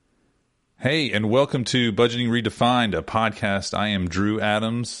Hey, and welcome to Budgeting Redefined, a podcast. I am Drew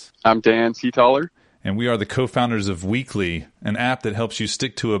Adams. I'm Dan Seataller. And we are the co-founders of Weekly, an app that helps you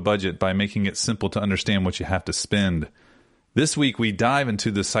stick to a budget by making it simple to understand what you have to spend. This week, we dive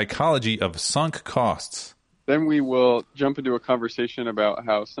into the psychology of sunk costs. Then we will jump into a conversation about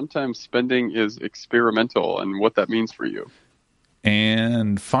how sometimes spending is experimental and what that means for you.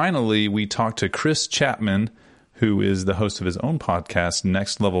 And finally, we talk to Chris Chapman, who is the host of his own podcast,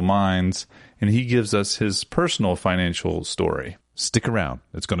 Next Level Minds, and he gives us his personal financial story. Stick around.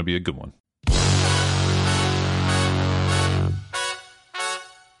 It's going to be a good one.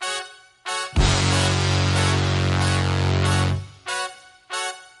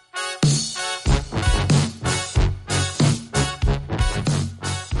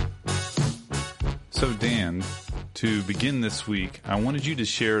 So, Dan, to begin this week, I wanted you to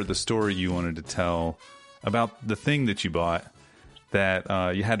share the story you wanted to tell about the thing that you bought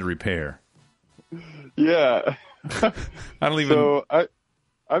that you had to repair. Yeah. I don't even. So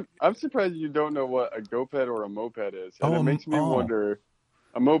I'm surprised you don't know what a GoPed or a moped is. And it makes me wonder.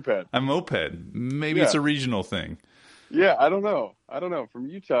 A moped. A moped. Maybe it's a regional thing. Yeah, I don't know. From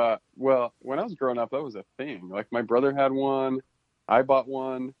Utah, well, when I was growing up, that was a thing. Like my brother had one. I bought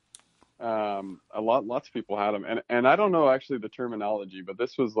one. Lots of people had them, and I don't know actually the terminology, but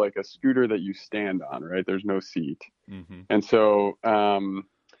this was like a scooter that you stand on, right? There's no seat. Mm-hmm. And so,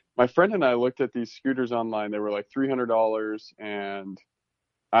 my friend and I looked at these scooters online. They were like $300, and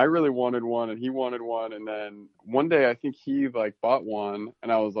I really wanted one, and he wanted one. And then one day, I think he like bought one,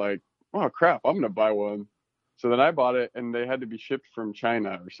 and I was like, "Oh crap, I'm gonna buy one." So then I bought it, and they had to be shipped from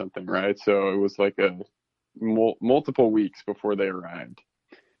China or something, right? So it was like a multiple weeks before they arrived.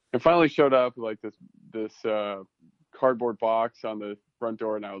 It finally showed up like this cardboard box on the front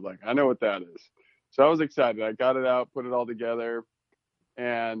door, and I was like, I know what that is. So I was excited. I got it out, put it all together,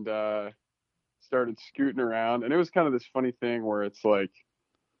 and started scooting around. And it was kind of this funny thing where it's like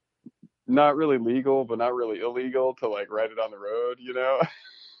not really legal, but not really illegal to like ride it on the road, you know?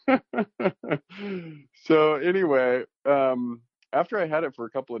 So anyway, after I had it for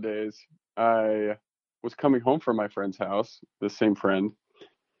a couple of days, I was coming home from my friend's house, the same friend.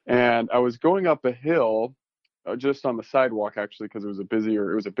 And I was going up a hill just on the sidewalk, actually, because it was a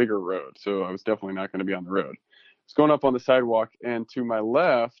bigger road. So I was definitely not going to be on the road. I was going up on the sidewalk, and to my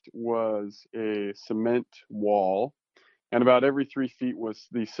left was a cement wall. And about every 3 feet was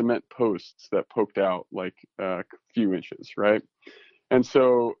the cement posts that poked out like a few inches, right? And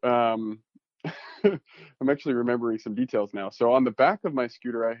so I'm actually remembering some details now. So on the back of my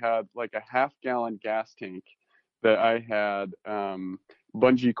scooter, I had like a half-gallon gas tank that I had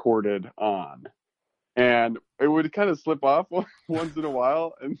bungee corded on, and it would kind of slip off once in a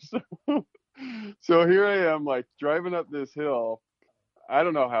while. And so here I am, like driving up this hill. I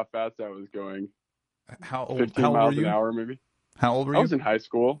don't know how fast I was going. How old? 15 how miles old were you? an hour, maybe. How old were you? I was in high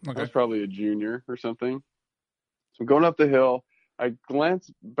school. Okay. I was probably a junior or something. So I'm going up the hill. I glance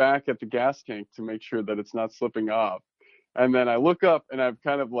back at the gas tank to make sure that it's not slipping off. And then I look up, and I've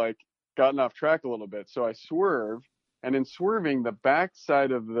kind of like gotten off track a little bit. So I swerve. And in swerving, the back side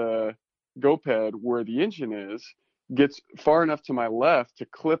of the GoPed where the engine is gets far enough to my left to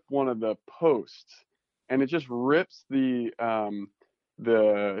clip one of the posts, and it just rips the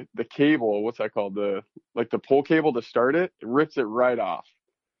cable. What's that called? The pull cable to start it. It rips it right off,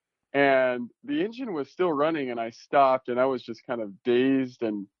 and the engine was still running. And I stopped, and I was just kind of dazed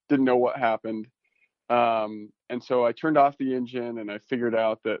and didn't know what happened. And so I turned off the engine, and I figured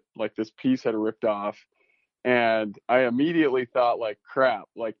out that like this piece had ripped off. And I immediately thought, like, crap,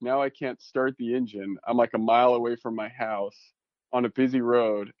 like now I can't start the engine. I'm like a mile away from my house on a busy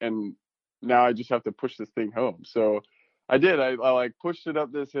road, and now I just have to push this thing home. So I did. I like pushed it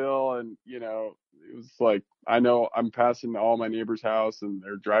up this hill, and it was like, I know I'm passing all my neighbors' house, and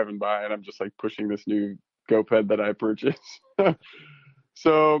they're driving by, and I'm just like pushing this new GoPed that I purchased.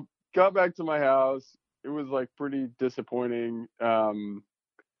 So got back to my house. It was like pretty disappointing.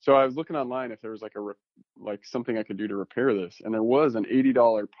 So I was looking online if there was like something I could do to repair this, and there was an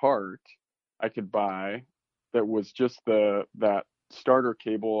 $80 part I could buy that was just that starter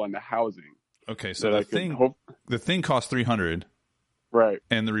cable and the housing. Okay, so the thing cost $300, right?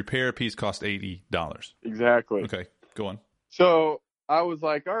 And the repair piece cost $80. Exactly. Okay, go on. So I was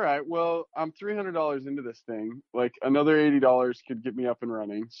like, all right, well, I'm $300 into this thing. Like another $80 could get me up and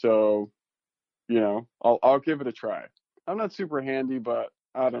running. So, I'll give it a try. I'm not super handy, but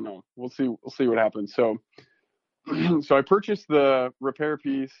I don't know. We'll see what happens. So I purchased the repair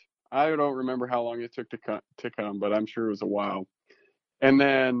piece. I don't remember how long it took to come, but I'm sure it was a while. And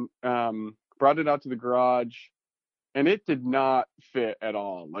then brought it out to the garage, and it did not fit at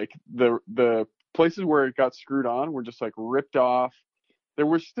all. Like the places where it got screwed on were just like ripped off. There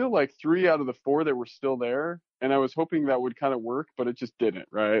were still like 3 out of the 4 that were still there, and I was hoping that would kind of work, but it just didn't,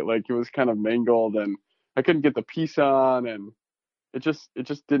 right? Like it was kind of mangled, and I couldn't get the piece on, and it just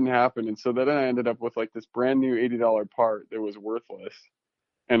didn't happen. And so then I ended up with like this brand new $80 part that was worthless,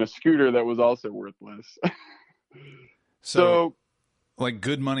 and a scooter that was also worthless. So like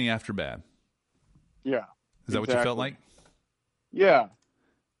good money after bad. Yeah. Is that what you felt like? Yeah.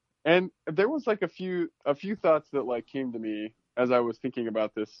 And there was like a few thoughts that like came to me as I was thinking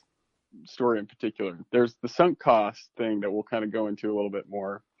about this story in particular. There's the sunk cost thing that we'll kind of go into a little bit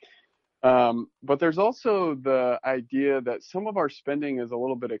more. But there's also the idea that some of our spending is a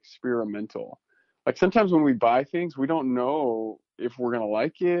little bit experimental. Like sometimes when we buy things, we don't know if we're going to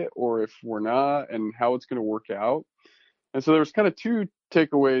like it or if we're not, and how it's going to work out. And so there's kind of 2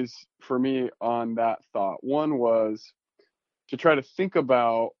 takeaways for me on that thought. One was to try to think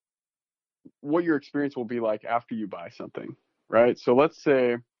about what your experience will be like after you buy something, right? So let's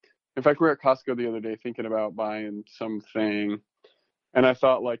say, in fact, we were at Costco the other day thinking about buying something, and I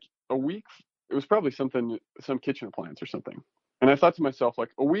thought like a week, it was probably some kitchen appliance or something. And I thought to myself,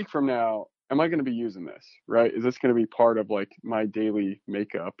 like a week from now, am I going to be using this, right? Is this going to be part of like my daily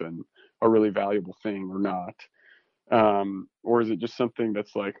makeup and a really valuable thing or not? Or is it just something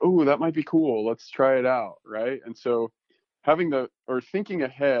that's like, oh, that might be cool, let's try it out, right? And so thinking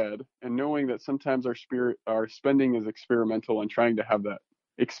ahead and knowing that sometimes our spending is experimental, and trying to have that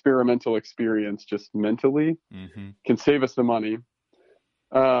experimental experience just mentally can save us the money.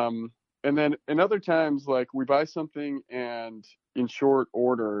 And then in other times, like we buy something and in short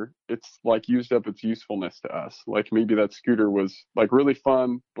order, it's like used up its usefulness to us. Like maybe that scooter was like really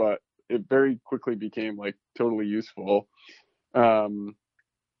fun, but it very quickly became like totally useful. And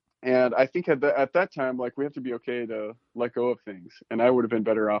I think at that time, like we have to be okay to let go of things. And I would have been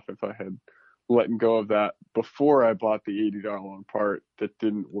better off if I had let go of that before I bought the $80 part that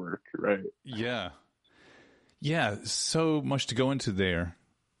didn't work, right? Yeah. Yeah, so much to go into there.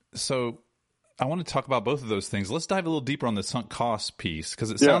 So I want to talk about both of those things. Let's dive a little deeper on the sunk cost piece, because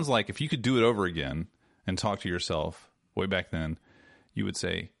it sounds like if you could do it over again and talk to yourself way back then, you would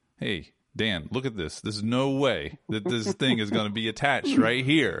say, hey, Dan, look at this. There's no way that this thing is going to be attached right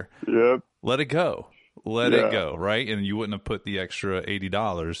here. Yep. Let it go. Let it go, right? And you wouldn't have put the extra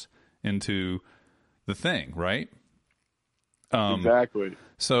 $80 into the thing, right? Exactly.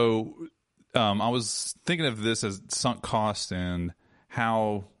 So I was thinking of this as sunk cost and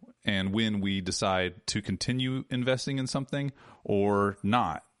how and when we decide to continue investing in something or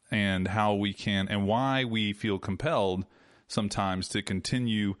not, and how we can and why we feel compelled sometimes to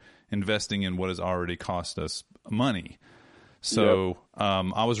continue investing in what has already cost us money. So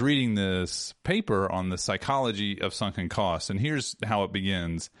I was reading this paper on the psychology of sunken costs, and here's how it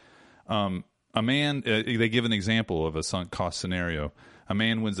begins. A man, they give an example of a sunk cost scenario. A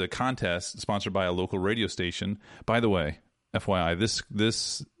man wins a contest sponsored by a local radio station. By the way, FYI,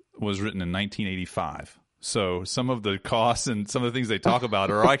 this was written in 1985. So some of the costs and some of the things they talk about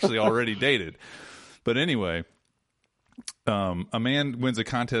are actually already dated. But anyway, a man wins a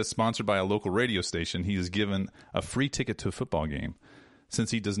contest sponsored by a local radio station. He is given a free ticket to a football game.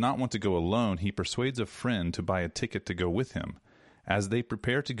 Since he does not want to go alone, he persuades a friend to buy a ticket to go with him. As they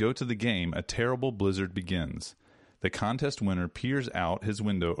prepare to go to the game, a terrible blizzard begins. The contest winner peers out his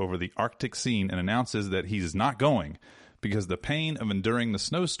window over the Arctic scene and announces that he is not going because the pain of enduring the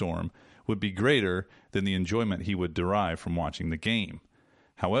snowstorm would be greater than the enjoyment he would derive from watching the game.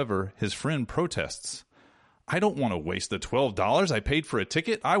 However, his friend protests. I don't want to waste the $12 I paid for a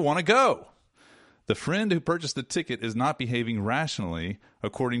ticket. I want to go. The friend who purchased the ticket is not behaving rationally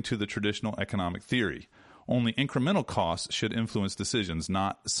according to the traditional economic theory. Only incremental costs should influence decisions,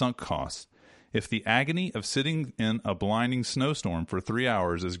 not sunk costs. If the agony of sitting in a blinding snowstorm for 3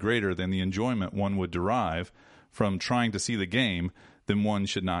 hours is greater than the enjoyment one would derive from trying to see the game, then one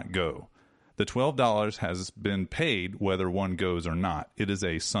should not go. The $12 has been paid whether one goes or not. It is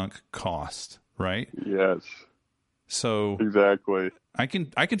a sunk cost, right? Yes. So exactly. I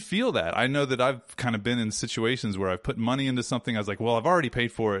can feel that. I know that I've kind of been in situations where I've put money into something. I was like, well, I've already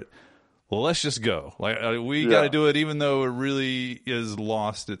paid for it. Well, let's just go. Like we got to do it, even though it really is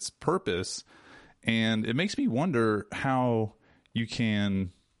lost its purpose. And it makes me wonder how you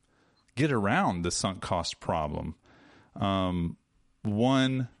can get around the sunk cost problem.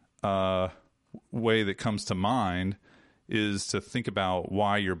 One way that comes to mind is to think about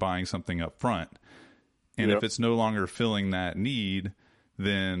why you're buying something up front. And if it's no longer filling that need,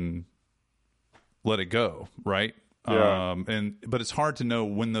 then let it go, right? Yeah. But it's hard to know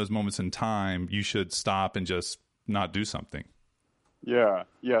when those moments in time you should stop and just not do something. Yeah.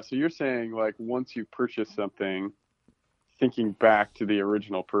 Yeah. So you're saying like once you purchase something, thinking back to the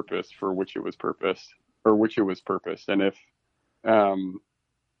original purpose for which it was purposed or which it was purposed. And if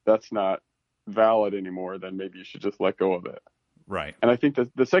that's not valid anymore, then maybe you should just let go of it. Right. And I think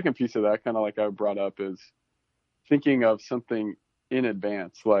the second piece of that, kind of like I brought up, is thinking of something in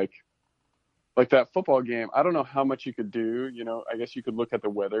advance, like that football game. I don't know how much you could do. I guess you could look at the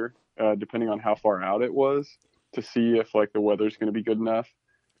weather, depending on how far out it was, to see if like the weather's going to be good enough.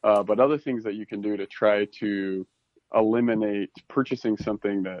 But other things that you can do to try to eliminate purchasing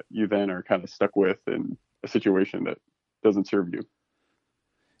something that you then are kind of stuck with in a situation that doesn't serve you.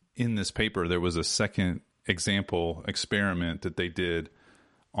 In this paper, there was a second experiment that they did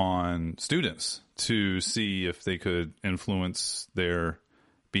on students to see if they could influence their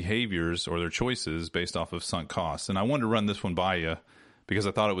behaviors or their choices based off of sunk costs. And I wanted to run this one by you because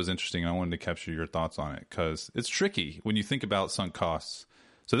I thought it was interesting. I wanted to capture your thoughts on it because it's tricky when you think about sunk costs.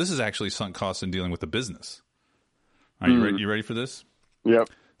 So this is actually sunk costs in dealing with a business. Are you ready for this? Yep.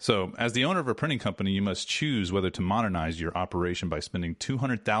 So, as the owner of a printing company, you must choose whether to modernize your operation by spending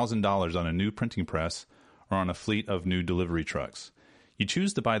 $200,000 on a new printing press or on a fleet of new delivery trucks. You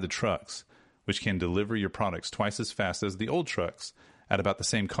choose to buy the trucks, which can deliver your products twice as fast as the old trucks at about the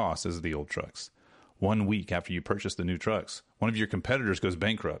same cost as the old trucks. 1 week after you purchase the new trucks, one of your competitors goes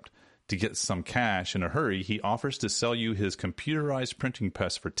bankrupt. To get some cash in a hurry, he offers to sell you his computerized printing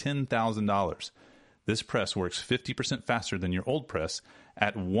press for $10,000. This press works 50% faster than your old press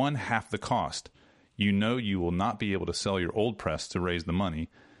at 1/2 the cost. You know you will not be able to sell your old press to raise the money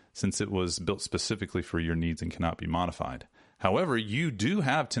since it was built specifically for your needs and cannot be modified. However, you do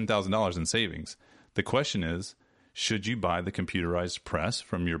have $10,000 in savings. The question is, should you buy the computerized press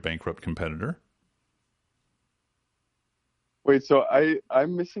from your bankrupt competitor? Wait, so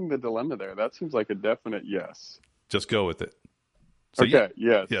I'm missing the dilemma there. That seems like a definite yes. Just go with it. So okay,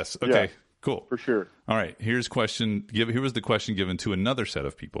 yes. Yes, okay. Yeah. Cool. For sure. All right. Here was the question given to another set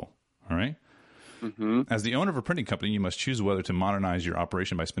of people. All right. Mm-hmm. As the owner of a printing company, you must choose whether to modernize your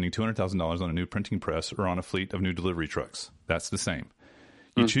operation by spending $200,000 on a new printing press or on a fleet of new delivery trucks. That's the same.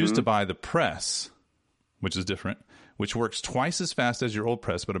 You choose to buy the press, which is different, which works twice as fast as your old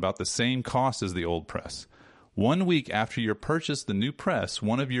press, but about the same cost as the old press. 1 week after you purchase the new press,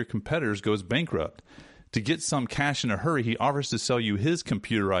 one of your competitors goes bankrupt. To get some cash in a hurry, he offers to sell you his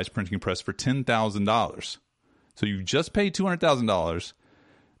computerized printing press for $10,000. So you just paid $200,000.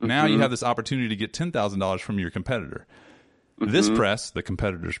 Now you have this opportunity to get $10,000 from your competitor. This press, the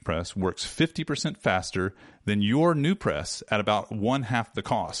competitor's press, works 50% faster than your new press at about 1/2 the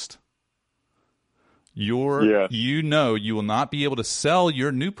cost. You know you will not be able to sell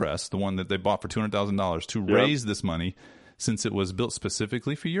your new press, the one that they bought for $200,000, to raise this money since it was built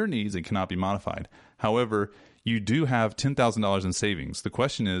specifically for your needs and cannot be modified. However, you do have $10,000 in savings. The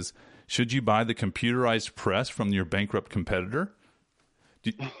question is, should you buy the computerized press from your bankrupt competitor?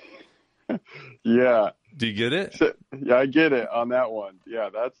 Yeah. Do you get it? So, yeah, I get it on that one. Yeah,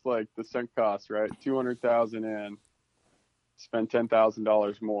 that's like the sunk cost, right? $200,000 in, spend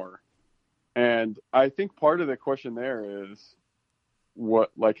 $10,000 more. And I think part of the question there is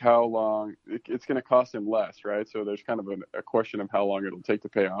how long it's going to cost him less, right? So there's kind of a question of how long it'll take to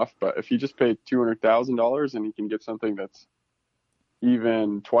pay off. But if he just paid $200,000 and he can get something that's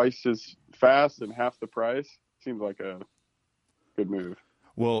even twice as fast and half the price, seems like a good move.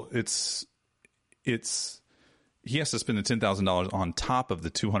 Well, it's he has to spend the $10,000 on top of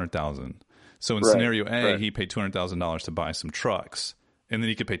the $200,000. So in scenario A, he paid $200,000 to buy some trucks, and then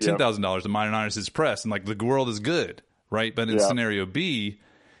he could pay $10,000 to modernize his press, and like the world is good. Right, but in scenario B,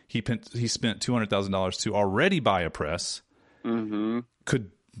 he spent $200,000 to already buy a press.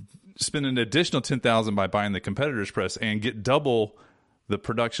 Could spend an additional $10,000 by buying the competitor's press and get double the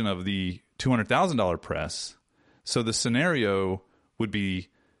production of the $200,000 press. So the scenario would be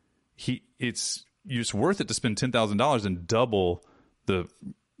it's worth it to spend $10,000 and double the.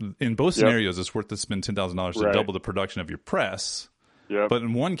 In both scenarios, it's worth to spend $10,000 to double the production of your press. Yep. But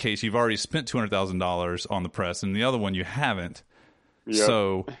in one case, you've already spent $200,000 on the press, and the other one you haven't. Yep.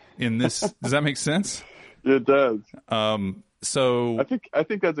 So, in this, does that make sense? It does. So I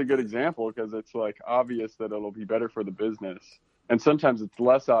think that's a good example because it's like obvious that it'll be better for the business, and sometimes it's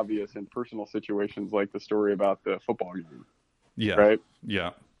less obvious in personal situations, like the story about the football game. Yeah. Right.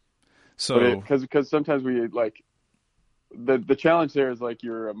 Yeah. So because sometimes we like the challenge there is like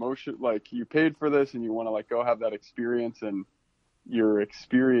your emotion, like you paid for this and you want to like go have that experience, and your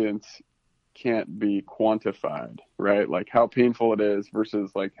experience can't be quantified, right? Like how painful it is versus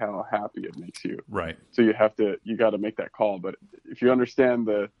like how happy it makes you. Right. So you got to make that call. But if you understand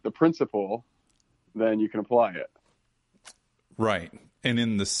the principle, then you can apply it. Right. And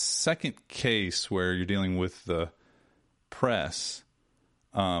in the second case where you're dealing with the press,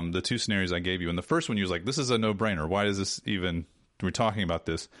 the two scenarios I gave you, in the first one you was like, this is a no-brainer. Why is this even, we're talking about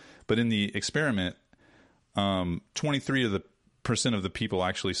this? But in the experiment, 23% of the people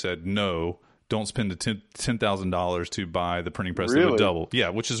actually said no, don't spend the $10,000 to buy the printing press that would double. Yeah,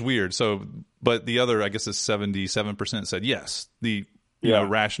 which is weird. So, but the other, I guess, is 77% said yes, the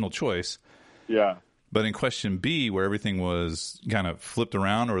rational choice. Yeah. But in question B, where everything was kind of flipped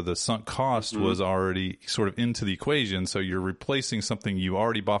around, or the sunk cost was already sort of into the equation, so you're replacing something you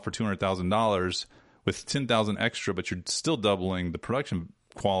already bought for $200,000 with $10,000 extra, but you're still doubling the production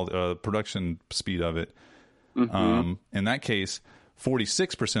quality, production speed of it. In that case,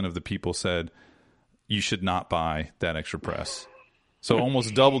 46% of the people said you should not buy that extra press. So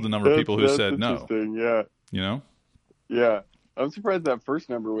almost double the number of people who said no. Yeah. You know? Yeah. I'm surprised that first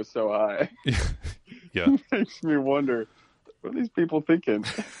number was so high. Yeah. It makes me wonder, what are these people thinking?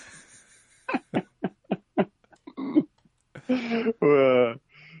 Who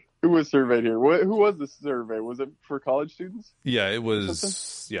was surveyed here? Who was the survey? Was it for college students? Yeah, it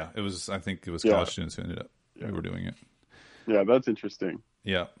was. Yeah, it was. I think it was college students who ended up who were doing it. Yeah, that's interesting.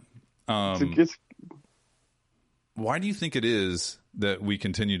 Yeah. Why do you think it is that we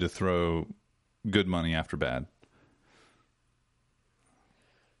continue to throw good money after bad?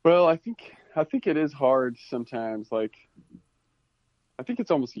 Well, I think it is hard sometimes. Like, I think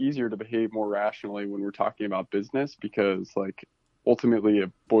it's almost easier to behave more rationally when we're talking about business, because, like, ultimately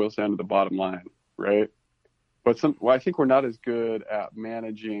it boils down to the bottom line, right? But I think we're not as good at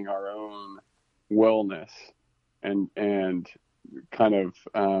managing our own wellness and kind of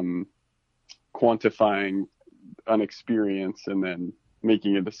quantifying an experience and then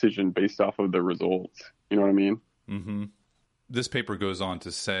making a decision based off of the results. You know what I mean? Mm-hmm. This paper goes on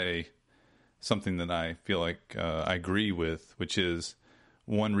to say something that I feel like I agree with, which is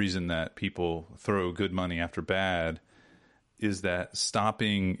one reason that people throw good money after bad is that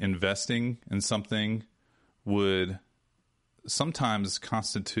stopping investing in something would sometimes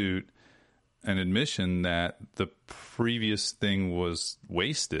constitute an admission that the previous thing was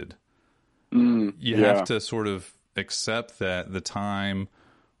wasted. You have to sort of accept that the time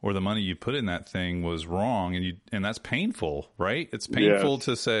or the money you put in that thing was wrong, and that's painful, right? It's painful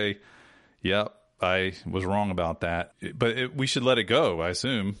to say, yep, I was wrong about that, but we should let it go, I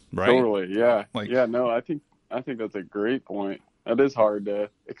assume, right? Totally, yeah. No, I think that's a great point. That is hard to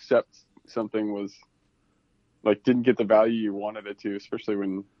accept something was, like, didn't get the value you wanted it to, especially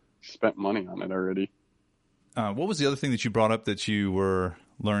when you spent money on it already. What was the other thing that you brought up that you were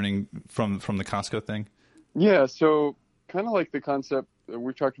learning from the Costco thing? Yeah, so kind of like the concept,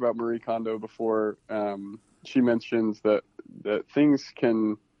 we talked about Marie Kondo before. She mentions that things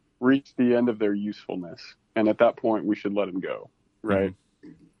can reach the end of their usefulness, and at that point we should let them go, right?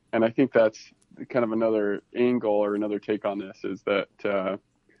 Mm-hmm. And I think that's kind of another angle or another take on this, is that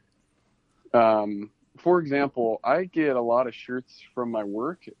for example, I get a lot of shirts from my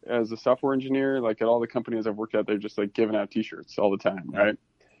work as a software engineer. Like, at all the companies I've worked at, they're just like giving out t-shirts all the time, right?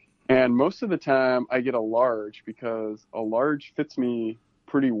 And most of the time I get a large, because a large fits me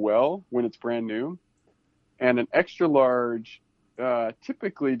pretty well when it's brand new, and an extra large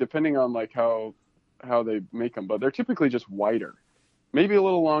typically, depending on like how they make them, but they're typically just wider, maybe a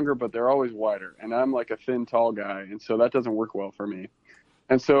little longer, but they're always wider, and I'm like a thin, tall guy, and so that doesn't work well for me.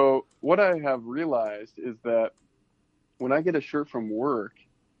 And so what I have realized is that when I get a shirt from work,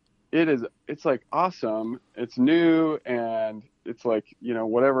 it's like awesome. It's new, and it's like, you know,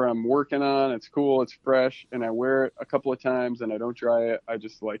 whatever I'm working on, it's cool, it's fresh, and I wear it a couple of times and I don't dry it. I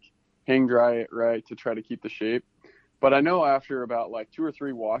just like hang dry it, right, to try to keep the shape. But I know after about like 2 or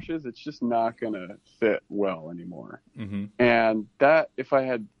 3 washes, it's just not going to fit well anymore. Mm-hmm. And that, if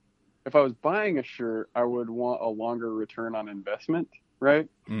I was buying a shirt, I would want a longer return on investment, right?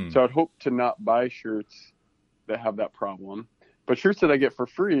 So I'd hope to not buy shirts that have that problem. But shirts that I get for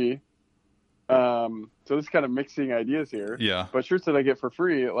free, so this is kind of mixing ideas here. Yeah. But shirts that I get for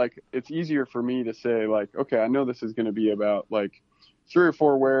free, like, it's easier for me to say, like, okay, I know this is going to be about like 3 or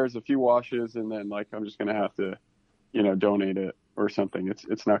 4 wears, a few washes, and then like I'm just going to have to, you know, donate it or something.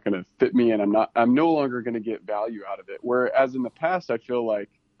 It's not going to fit me, and I'm no longer going to get value out of it. Whereas in the past, I feel like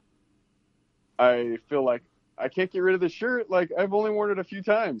I can't get rid of the shirt. Like, I've only worn it a few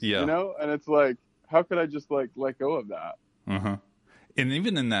times, you know? And it's like, how could I just like let go of that? Uh-huh. And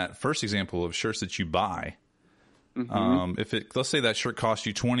even in that first example of shirts that you buy, let's say that shirt costs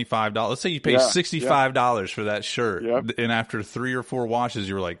you $25. Let's say you pay $65 for that shirt. Yep. And after 3 or 4 washes,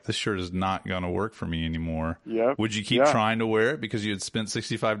 you were like, this shirt is not going to work for me anymore. Yep. Would you keep trying to wear it because you had spent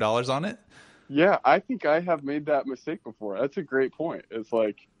 $65 on it? Yeah, I think I have made that mistake before. That's a great point. It's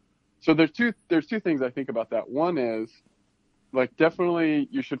like, so there's two things I think about that. One is like definitely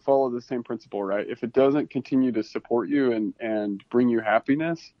you should follow the same principle, right? If it doesn't continue to support you and bring you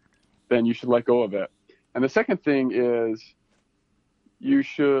happiness, then you should let go of it. And the second thing is you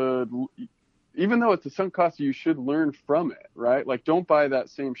should, even though it's a sunk cost, you should learn from it, right? Like don't buy that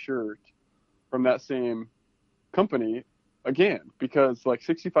same shirt from that same company again, because like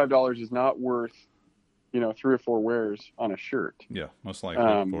 $65 is not worth, 3 or 4 wears on a shirt. Yeah, most likely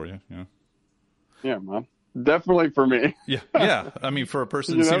for you. Yeah. Yeah, Mom. Definitely for me. Yeah. I mean, for a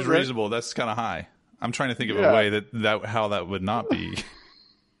person that seems right? reasonable, that's kind of high. I'm trying to think of a Yeah. way that how that would not be.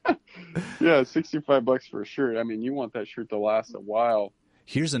 Yeah, $65 for a shirt. I mean, you want that shirt to last a while.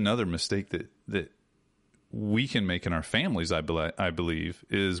 Here's another mistake that we can make in our families, I believe,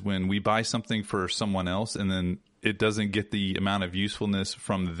 is when we buy something for someone else and then it doesn't get the amount of usefulness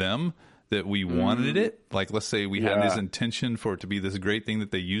from them that we wanted it. Like, let's say we had this intention for it to be this great thing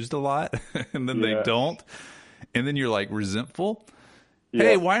that they used a lot and then they don't. And then you're like resentful. Yeah.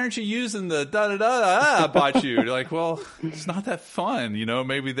 Hey, why aren't you using the da-da-da I bought you? You're like, well, it's not that fun.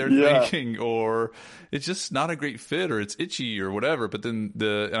 Maybe they're thinking, or it's just not a great fit, or it's itchy or whatever. But then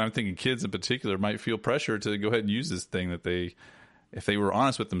and I'm thinking kids in particular might feel pressure to go ahead and use this thing that if they were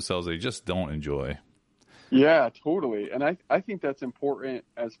honest with themselves, they just don't enjoy. Yeah, totally. And I think that's important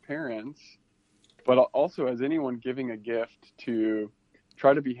as parents, but also as anyone giving a gift, to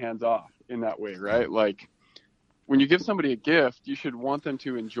try to be hands off in that way, right? Like when you give somebody a gift, you should want them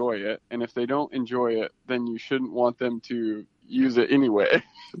to enjoy it. And if they don't enjoy it, then you shouldn't want them to use it anyway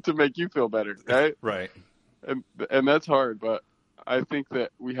to make you feel better, right? Right. And that's hard, but I think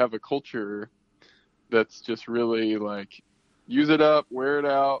that we have a culture that's just really like, use it up, wear it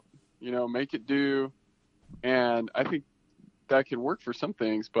out, make it do. And I think that can work for some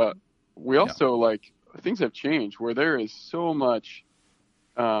things, but we also like, things have changed where there is so much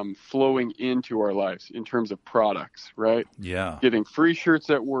flowing into our lives in terms of products, right? Yeah. Getting free shirts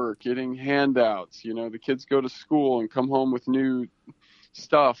at work, getting handouts, the kids go to school and come home with new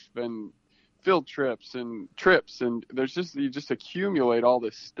stuff and field trips, and you just accumulate all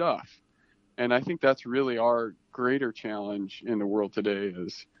this stuff. And I think that's really our greater challenge in the world today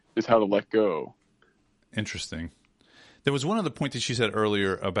is how to let go. Interesting. There was one other point that she said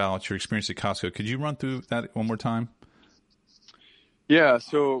earlier about your experience at Costco. Could you run through that one more time? Yeah.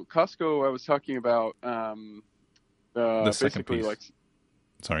 So Costco, I was talking about the second basically piece.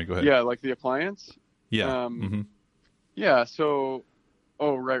 Sorry, go ahead. Yeah, like the appliance. Yeah. Yeah. So,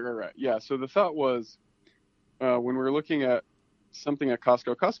 right. Yeah. So the thought was when we were looking at something at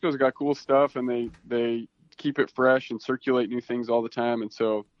Costco's got cool stuff, and they keep it fresh and circulate new things all the time. And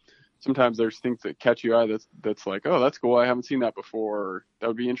so sometimes there's things that catch your eye that's like, oh, that's cool, I haven't seen that before, or that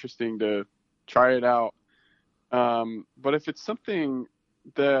would be interesting to try it out. But if it's something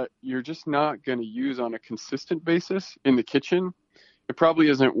that you're just not going to use on a consistent basis in the kitchen, it probably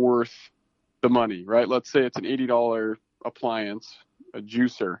isn't worth the money, right? Let's say it's an $80 appliance, a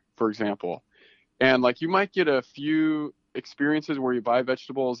juicer, for example. And like you might get a few experiences where you buy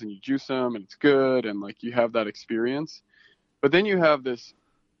vegetables and you juice them and it's good, and like you have that experience. But then you have this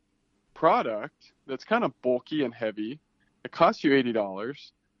product that's kind of bulky and heavy. It costs you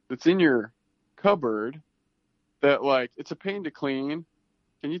 $80. That's in your cupboard. That like it's a pain to clean.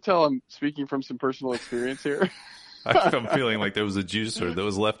 Can you tell I'm speaking from some personal experience here? I'm feeling like there was a juicer that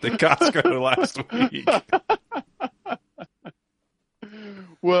was left at Costco last week.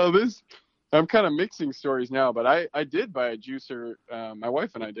 Well, I'm kind of mixing stories now, but I did buy a juicer. My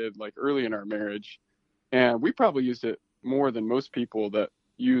wife and I did, like early in our marriage, and we probably used it more than most people that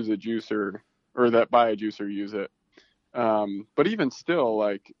use a juicer or that buy a juicer use it. But even still,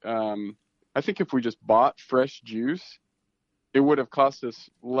 like I think if we just bought fresh juice, it would have cost us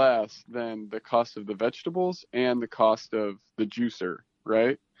less than the cost of the vegetables and the cost of the juicer,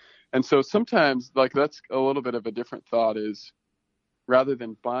 right? And so sometimes, like, that's a little bit of a different thought, is rather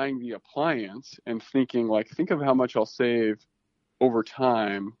than buying the appliance and thinking, like, think of how much I'll save over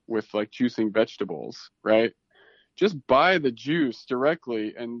time with, like, juicing vegetables, right? Just buy the juice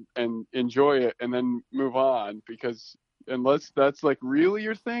directly and enjoy it and then move on, because unless that's, like, really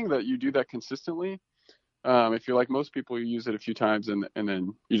your thing, that you do that consistently, if you're like most people, you use it a few times and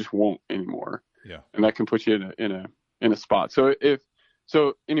then you just won't anymore. Yeah. And that can put you in a spot. So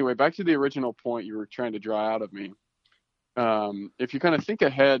anyway, back to the original point you were trying to draw out of me. If you kind of think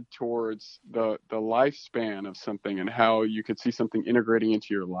ahead towards the lifespan of something and how you could see something integrating into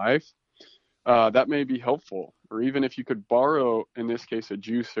your life, that may be helpful. Or even if you could borrow, in this case, a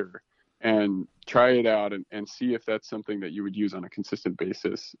juicer and try it out and see if that's something that you would use on a consistent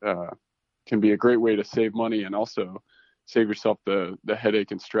basis, can be a great way to save money and also save yourself the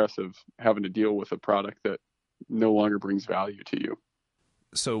headache and stress of having to deal with a product that no longer brings value to you.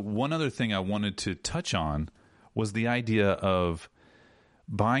 So one other thing I wanted to touch on was the idea of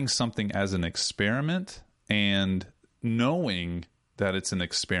buying something as an experiment and knowing that it's an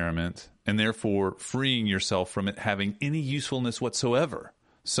experiment and therefore freeing yourself from it having any usefulness whatsoever.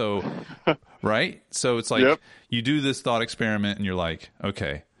 So, right? So it's like you do this thought experiment and you're like,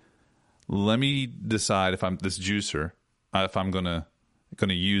 okay, let me decide if I'm this juicer, if I'm going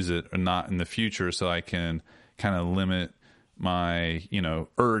to use it or not in the future so I can kind of limit my,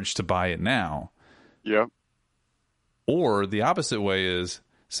 urge to buy it now. Yep. Or the opposite way is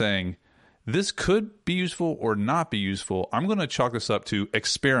saying, this could be useful or not be useful. I'm going to chalk this up to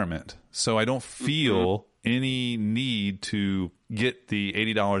experiment. So I don't feel any need to get the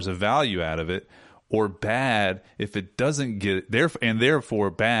 $80 of value out of it, or bad if it doesn't get it there, and therefore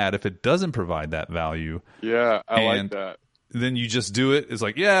bad if it doesn't provide that value. Yeah, I like that. Then you just do it. It's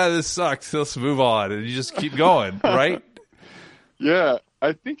like, yeah, this sucks. Let's move on. And you just keep going, right? Yeah.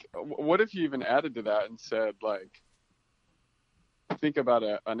 I think, what if you even added to that and said, like, think about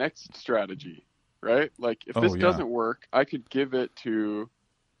an exit strategy, right? Like, if this doesn't work, I could give it to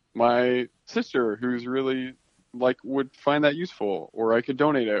my sister who's really, like, would find that useful, or I could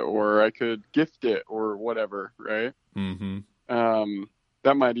donate it, or I could gift it, or whatever, right? Mm-hmm.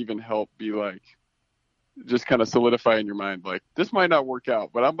 That might even help be like, just kind of solidify in your mind, like, this might not work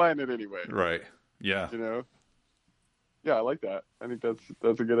out, but I'm buying it anyway. Right. Yeah. Yeah, I like that. I think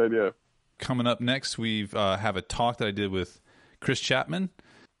that's a good idea. Coming up next, we've have a talk that I did with Chris Chapman.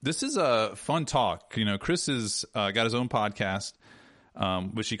 This is a fun talk. Chris has got his own podcast,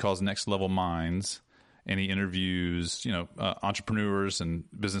 which he calls Next Level Minds, and he interviews, entrepreneurs and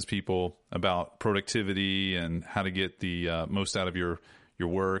business people about productivity and how to get the most out of your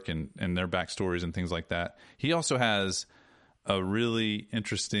work and their backstories and things like that. He also has a really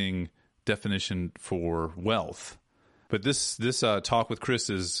interesting definition for wealth. But this talk with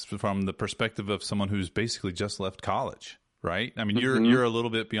Chris is from the perspective of someone who's basically just left college. Right? I mean, you're a little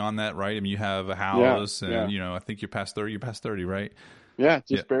bit beyond that, right? I mean, you have a house and, I think you're past 30. You're past 30, right? Yeah,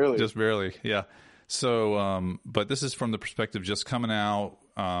 barely. Just barely, yeah. So, but this is from the perspective just coming out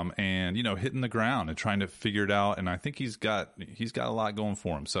and, hitting the ground and trying to figure it out. And I think he's got a lot going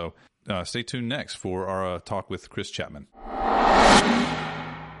for him. So stay tuned next for our talk with Chris Chapman.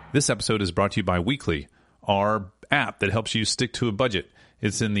 This episode is brought to you by Weekly, our app that helps you stick to a budget.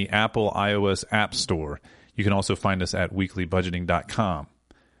 It's in the Apple iOS App Store. You can also find us at weeklybudgeting.com.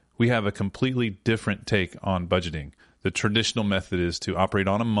 We have a completely different take on budgeting. The traditional method is to operate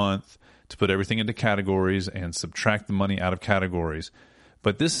on a month, to put everything into categories and subtract the money out of categories.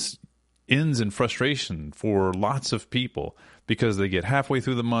 But this ends in frustration for lots of people because they get halfway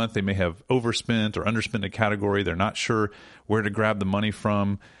through the month, they may have overspent or underspent a category, they're not sure where to grab the money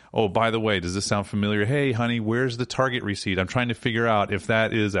from. Oh, by the way, does this sound familiar? Hey, honey, where's the Target receipt? I'm trying to figure out if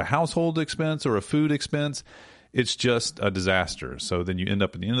that is a household expense or a food expense. It's just a disaster. So then you end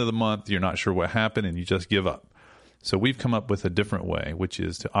up at the end of the month, you're not sure what happened, and you just give up. So we've come up with a different way, which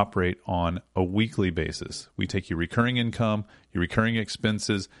is to operate on a weekly basis. We take your recurring income, your recurring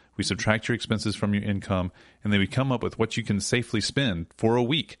expenses, we subtract your expenses from your income, and then we come up with what you can safely spend for a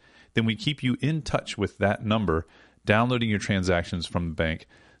week. Then we keep you in touch with that number, downloading your transactions from the bank,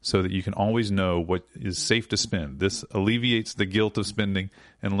 so that you can always know what is safe to spend. This alleviates the guilt of spending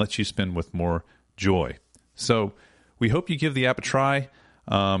and lets you spend with more joy. So we hope you give the app a try.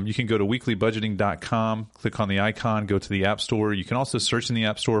 You can go to weeklybudgeting.com, click on the icon, go to the App Store. You can also search in the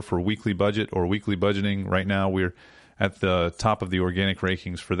App Store for Weekly Budget or Weekly Budgeting. Right now we're at the top of the organic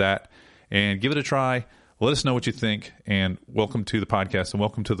rankings for that. And give it a try. Let us know what you think. And welcome to the podcast and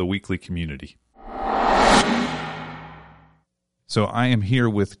welcome to the Weekly community. So I am here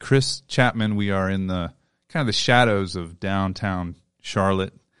with Chris Chapman. We are in the kind of the shadows of downtown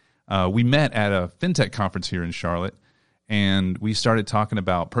Charlotte. We met at a fintech conference here in Charlotte, and we started talking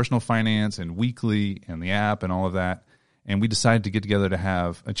about personal finance and Weekly and the app and all of that. And we decided to get together to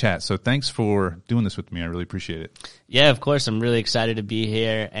have a chat. So thanks for doing this with me. I really appreciate it. Yeah, of course. I'm really excited to be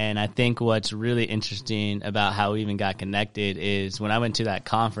here. And I think what's really interesting about how we even got connected is when I went to that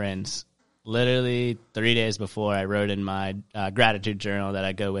conference, literally 3 days before, I wrote in my gratitude journal that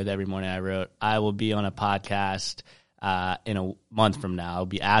I go with every morning, I wrote, I will be on a podcast in a month from now. I'll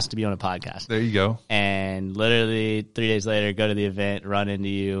be asked to be on a podcast. There you go. And literally 3 days later, go to the event, run into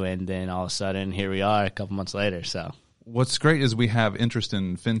you, and then all of a sudden, here we are a couple months later. So what's great is we have interest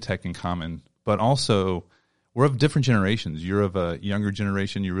in fintech in common, but also we're of different generations. You're of a younger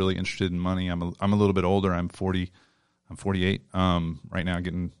generation. You're really interested in money. I'm a little bit older. I'm 40. I'm 48 right now,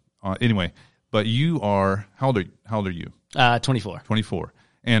 getting Anyway, but you are how old are you? 24. 24.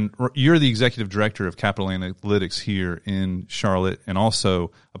 And you're the executive director of Capital Analytics here in Charlotte, and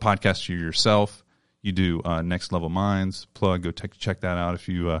also a podcaster yourself. You do Next Level Minds. Plug. Go check that out if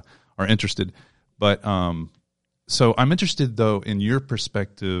you are interested. But so I'm interested, though, in your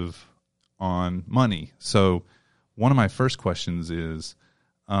perspective on money. So one of my first questions is,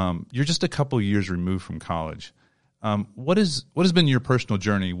 you're just a couple years removed from college. What has been your personal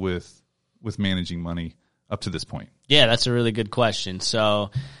journey with managing money up to this point? Yeah, that's a really good question.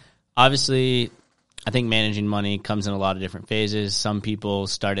 So obviously, I think managing money comes in a lot of different phases. Some people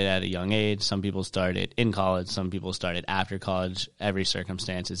started at a young age. Some people started in college. Some people started after college. Every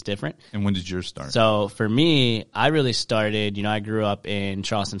circumstance is different. And when did yours start? So for me, I really started, I grew up in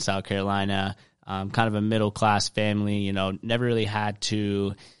Charleston, South Carolina, kind of a middle-class family, never really had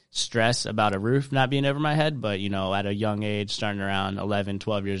to stress about a roof not being over my head. But, at a young age, starting around 11,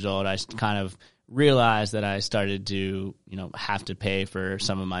 12 years old, I kind of realized that I started to, have to pay for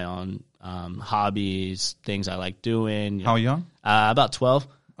some of my own hobbies, things I like doing. How young? About 12.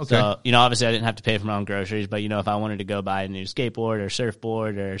 Okay. So, obviously I didn't have to pay for my own groceries, but, if I wanted to go buy a new skateboard or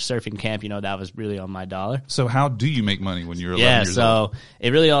surfboard or surfing camp, that was really on my dollar. So how do you make money when you're 11 years old? Yeah, so it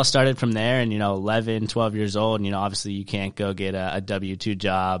really all started from there. And, 11, 12 years old, and, obviously you can't go get a W-2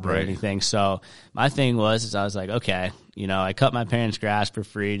 job or anything. So my thing was I was like, okay, I cut my parents' grass for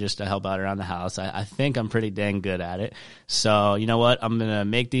free just to help out around the house. I think I'm pretty dang good at it. So you know what? I'm going to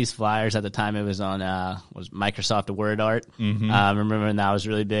make these flyers. At the time it was on was Microsoft Word art. Mm-hmm. Remember when that was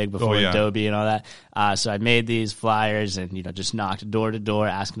really big before Adobe and all that? So I made these flyers and, just knocked door to door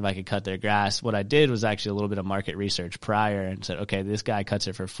asking if I could cut their grass. What I did was actually a little bit of market research prior and said, okay, this guy cuts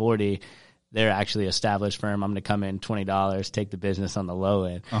it for $40. They're actually an established firm. I'm going to come in $20, take the business on the low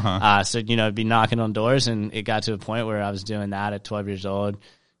end. Uh-huh. So, be knocking on doors, and it got to a point where I was doing that at 12 years old,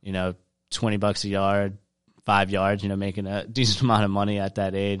 $20 a yard, 5 yards, making a decent amount of money at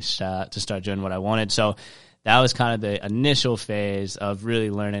that age to start doing what I wanted. So that was kind of the initial phase of really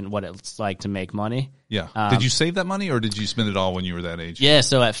learning what it's like to make money. Yeah. Did you save that money or did you spend it all when you were that age? Yeah.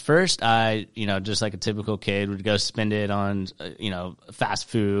 So at first I, just like a typical kid would go spend it on, fast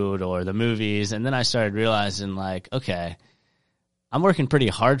food or the movies. And then I started realizing like, okay, I'm working pretty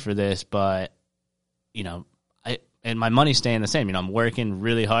hard for this, but, and my money's staying the same. I'm working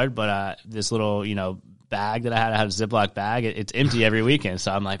really hard, but this little, bag that I had a Ziploc bag, it's empty every weekend.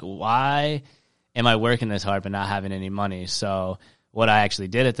 So I'm like, why am I working this hard but not having any money? So what I actually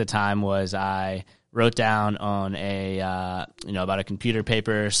did at the time was I wrote down on a, about a computer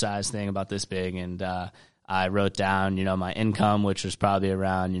paper size thing about this big. And I wrote down, my income, which was probably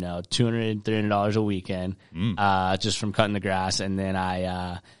around, $200, $300 a weekend, just from cutting the grass. And then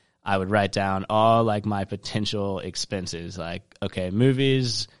I would write down all like my potential expenses, like, okay,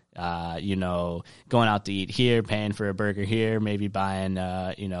 movies, going out to eat here, paying for a burger here, maybe buying,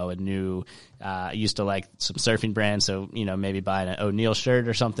 a new, I used to like some surfing brands. So, maybe buying an O'Neill shirt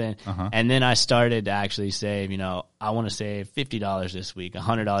or something. Uh-huh. And then I started to actually save, I want to save $50 this week,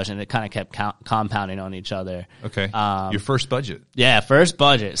 $100. And it kind of kept compounding on each other. Okay. Your first budget. Yeah. First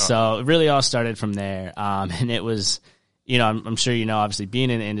budget. Oh. So it really all started from there. And it was, I'm sure, obviously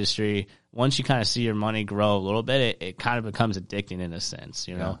being in the industry, once you kind of see your money grow a little bit, it kind of becomes addicting in a sense,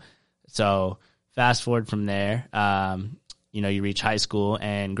 know? So fast forward from there, you reach high school,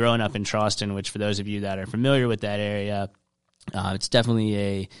 and growing up in Charleston, which for those of you that are familiar with that area, it's definitely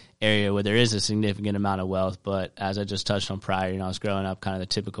a area where there is a significant amount of wealth. But as I just touched on prior, I was growing up kind of the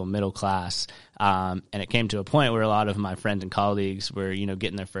typical middle class. And it came to a point where a lot of my friends and colleagues were,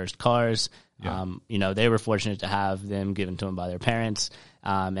 getting their first cars. Yeah. They were fortunate to have them given to them by their parents.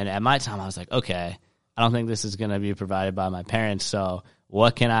 And at my time, I was like, okay, I don't think this is going to be provided by my parents. So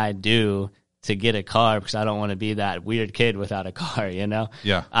what can I do to get a car? Because I don't want to be that weird kid without a car,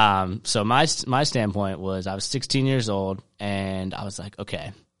 Yeah. So my standpoint was I was 16 years old, and I was like,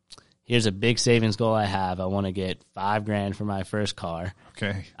 okay, here's a big savings goal I have. I want to get $5,000 for my first car.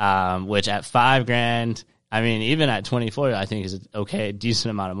 Okay. Which at $5,000, I mean, even at 24, I think is a decent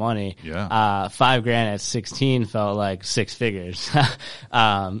amount of money. Yeah. $5,000 at 16 felt like six figures.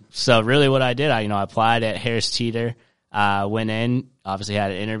 So really what I did, I applied at Harris Teeter, went in, obviously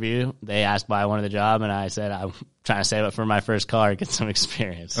had an interview. They asked why I wanted the job, and I said, I'm trying to save up for my first car, get some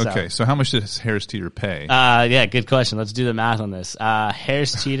experience. Okay. So how much does Harris Teeter pay? Yeah, good question. Let's do the math on this.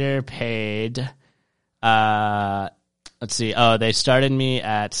 Harris Teeter paid, let's see. Oh, they started me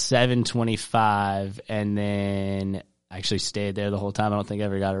at $725, and then actually stayed there the whole time. I don't think I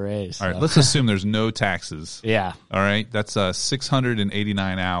ever got a raise. So. All right, let's assume there's no taxes. Yeah. All right, that's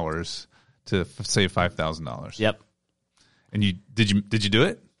 689 hours to save $5,000. Yep. And did you do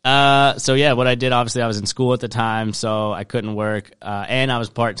it? So yeah, what I did, obviously I was in school at the time, so I couldn't work, and I was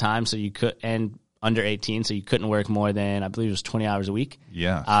part-time, so and under 18, so you couldn't work more than, I believe it was 20 hours a week.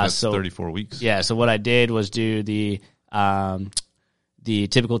 Yeah, that's 34 weeks. Yeah, so what I did was do the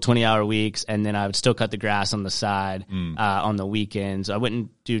typical 20-hour weeks, and then I would still cut the grass on the side on the weekends. I wouldn't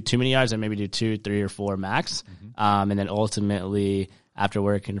do too many hours. I'd maybe do 2, 3, or 4 max. And then ultimately, after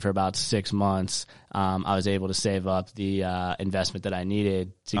working for about 6 months, I was able to save up the investment that I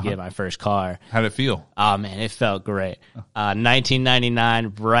needed to get my first car. How'd it feel? Oh, man, it felt great. 1999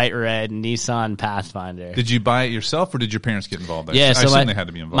 bright red Nissan Pathfinder. Did you buy it yourself, or did your parents get involved? Yeah, I assume they had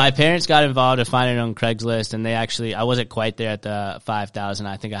to be involved. My parents got involved to find it on Craigslist, and they actually, I wasn't quite there at the 5,000.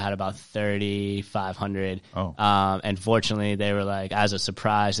 I think I had about 3,500. Oh. And fortunately, they were like, as a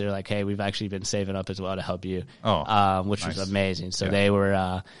surprise, they were like, hey, we've actually been saving up as well to help you. Oh, which nice. was amazing. So they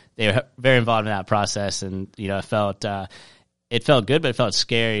were very involved in that process, and it felt good, but it felt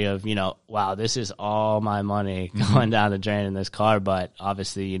scary of, wow, this is all my money going down the drain in this car. But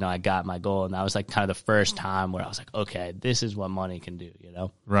obviously, I got my goal, and that was like kind of the first time where I was like, okay, this is what money can do,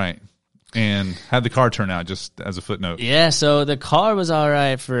 Right. And how'd the car turn out, just as a footnote? Yeah, so the car was all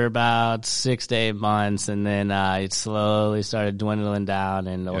right for about 6 to 8 months, and then it slowly started dwindling down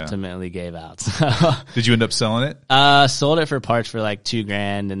and ultimately gave out. So, did you end up selling it? Sold it for parts for like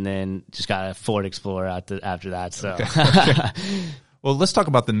 $2,000, and then just got a Ford Explorer after that. So, okay. Well, let's talk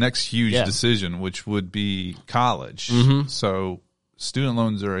about the next huge decision, which would be college. So, student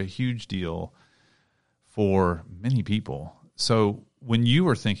loans are a huge deal for many people. So, when you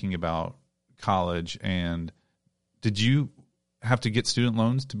were thinking about college, and did you have to get student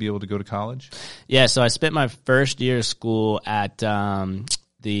loans to be able to go to college? Yeah, so I spent my first year of school at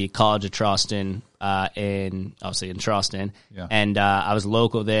the College of Charleston, in Charleston, and I was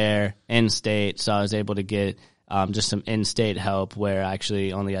local there, in-state, so I was able to get just some in-state help where I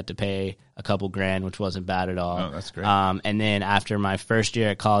actually only had to pay a couple grand, which wasn't bad at all. Oh, that's great. And then after my first year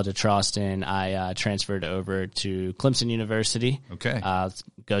at College of Charleston, I transferred over to Clemson University. Okay.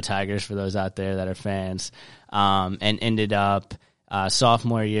 Go Tigers for those out there that are fans. And ended up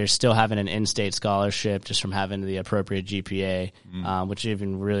sophomore year still having an in-state scholarship just from having the appropriate GPA, which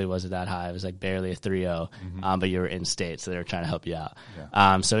even really wasn't that high. It was like barely a 3.0, but you were in-state, so they were trying to help you out.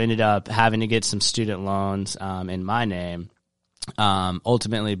 Yeah. So ended up having to get some student loans in my name.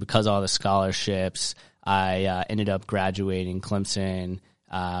 Ultimately, because of all the scholarships, I ended up graduating Clemson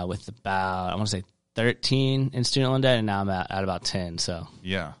with about, I want to say, 13 in student loan debt, and now I'm at about 10. So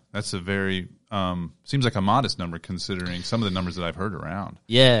yeah, that's a very seems like a modest number considering some of the numbers that I've heard around.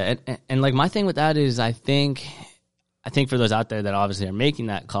 Yeah, and like my thing with that is I think for those out there that obviously are making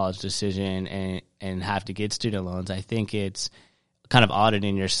that college decision and have to get student loans, I think it's kind of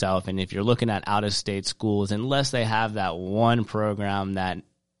auditing yourself. And if you're looking at out-of-state schools, unless they have that one program that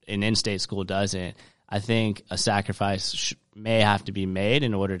an in-state school doesn't, I think a sacrifice may have to be made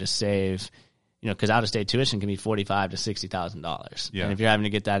in order to save, because out-of-state tuition can be $45,000 to $60,000. Yeah. And if you're having to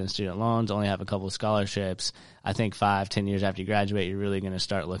get that in student loans, only have a couple of scholarships, I think 5-10 years after you graduate, you're really going to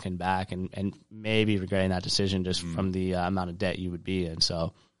start looking back and maybe regretting that decision just from the amount of debt you would be in.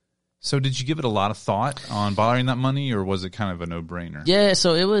 So did you give it a lot of thought on borrowing that money, or was it kind of a no-brainer? Yeah,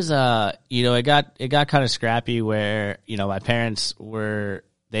 so it was, it got kind of scrappy where, my parents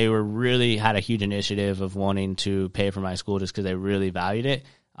they really had a huge initiative of wanting to pay for my school just because they really valued it.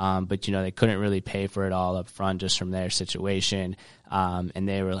 But, they couldn't really pay for it all up front just from their situation. And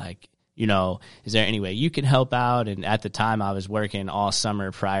they were like, is there any way you can help out? And at the time I was working all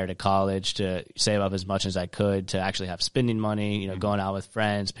summer prior to college to save up as much as I could to actually have spending money, going out with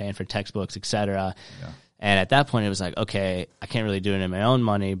friends, paying for textbooks, etc. Yeah. And at that point it was like, okay, I can't really do it in my own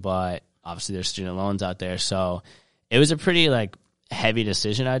money, but obviously there's student loans out there. So it was a pretty heavy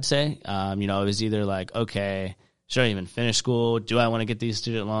decision, I'd say. It was either like, okay, should I even finish school? Do I want to get these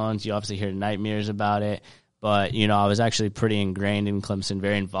student loans? You obviously hear nightmares about it. But, I was actually pretty ingrained in Clemson,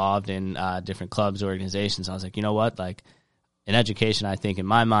 very involved in different clubs, organizations. I was like, you know what? An education, I think, in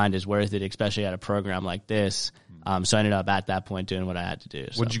my mind is worth it, especially at a program like this. So I ended up at that point doing what I had to do.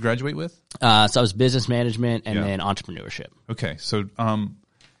 So. What did you graduate with? So I was business management and then entrepreneurship. Okay. So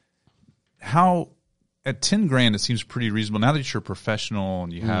how at $10,000 it seems pretty reasonable. Now that you're a professional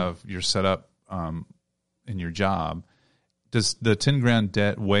and you have you're set up in your job, does the $10,000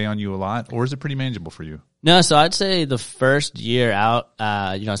 debt weigh on you a lot, or is it pretty manageable for you? No, so I'd say the first year out,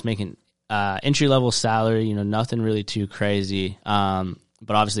 I was making entry-level salary, nothing really too crazy. But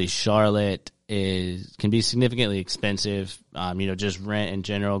obviously Charlotte can be significantly expensive, just rent in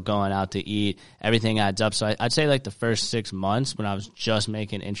general, going out to eat, everything adds up. So I'd say the first 6 months when I was just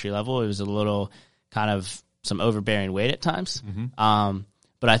making entry-level, it was a little kind of some overbearing weight at times.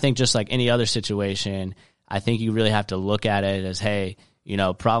 But I think just like any other situation, I think you really have to look at it as, hey, you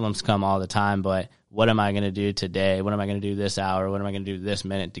know, problems come all the time, but what am I going to do today? What am I going to do this hour? What am I going to do this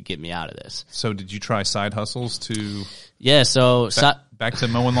minute to get me out of this? So did you try side hustles to Yeah, so back to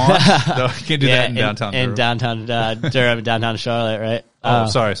mowing lawns? No, you can't do that in downtown Durham. In downtown Durham, downtown Charlotte, right? Oh,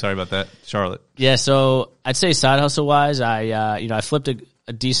 sorry about that. Charlotte. Yeah, so I'd say side hustle wise, I flipped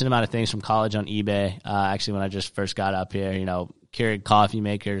a decent amount of things from college on eBay. Actually, when I just first got up here, you know, carried coffee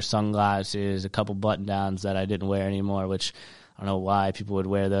makers, sunglasses, a couple button downs that I didn't wear anymore, which I don't know why people would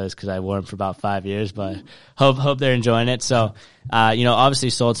wear those because I wore them for about 5 years, but hope they're enjoying it. So, obviously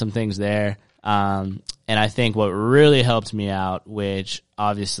sold some things there. And I think what really helped me out, which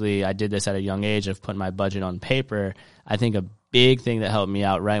obviously I did this at a young age of putting my budget on paper. I think a big thing that helped me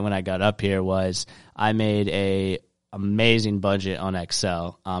out right when I got up here was I made a amazing budget on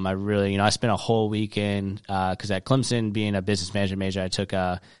Excel. I really, I spent a whole weekend, cause at Clemson being a business management major, I took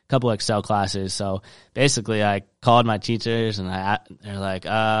a couple Excel classes. So basically I called my teachers and they're like,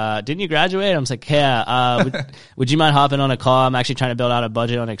 didn't you graduate? I was like, yeah, would you mind hopping on a call? I'm actually trying to build out a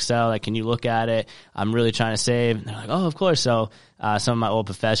budget on Excel. Like, can you look at it? I'm really trying to save. And they're like, oh, of course. So, some of my old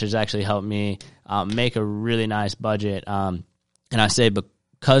professors actually helped me, make a really nice budget. And I say,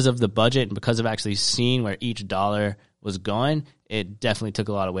 because of the budget and because of actually seeing where each dollar was going, it definitely took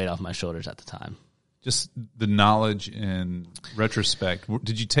a lot of weight off my shoulders at the time. Just the knowledge in retrospect.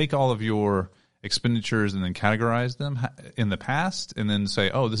 Did you take all of your expenditures and then categorize them in the past and then say,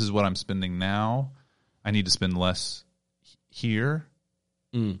 oh, this is what I'm spending now. I need to spend less here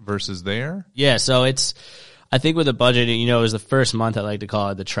versus there? Yeah, so I think with the budget, it was the first month, I like to call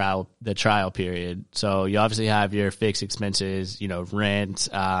it the trial period. So you obviously have your fixed expenses, rent,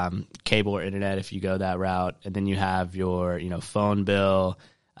 cable or internet if you go that route. And then you have your, phone bill,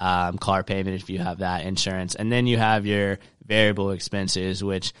 car payment if you have that, insurance. And then you have your variable expenses,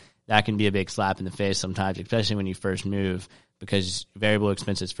 which that can be a big slap in the face sometimes, especially when you first move, because variable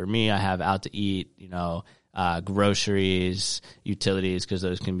expenses for me, I have out to eat, groceries, utilities, because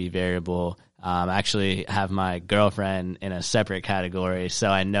those can be variable. I actually have my girlfriend in a separate category, so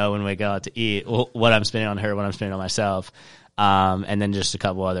I know when we go out to eat what I'm spending on her, what I'm spending on myself, and then just a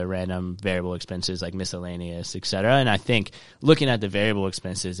couple other random variable expenses like miscellaneous, et cetera. And I think looking at the variable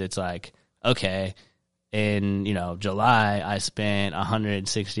expenses, it's like, okay, in July I spent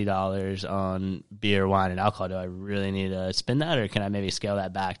 $160 on beer, wine, and alcohol. Do I really need to spend that, or can I maybe scale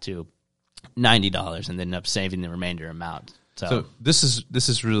that back to $90 and then end up saving the remainder amount? So this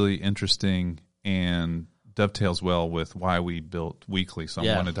is really interesting and dovetails well with why we built Weekly. So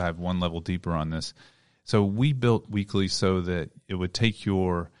I wanted to dive one level deeper on this. So we built Weekly so that it would take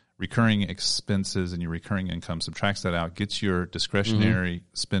your recurring expenses and your recurring income, subtracts that out, gets your discretionary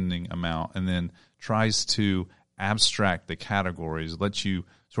spending amount, and then tries to abstract the categories, lets you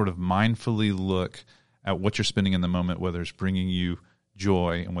sort of mindfully look at what you're spending in the moment, whether it's bringing you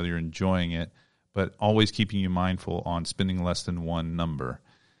joy and whether you're enjoying it, but always keeping you mindful on spending less than one number.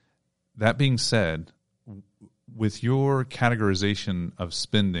 That being said, with your categorization of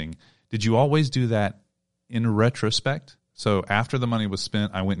spending, did you always do that in retrospect? So after the money was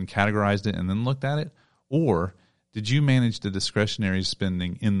spent, I went and categorized it and then looked at it? Or did you manage the discretionary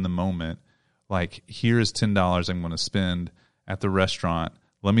spending in the moment? Like, here is $10 I'm going to spend at the restaurant.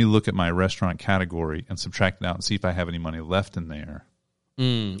 Let me look at my restaurant category and subtract it out and see if I have any money left in there.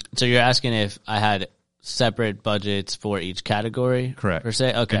 So you're asking if I had separate budgets for each category? Correct. Per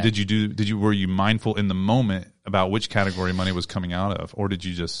se? Okay. And were you mindful in the moment about which category money was coming out of, or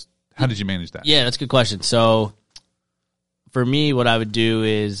how did you manage that? Yeah, that's a good question. So for me, what I would do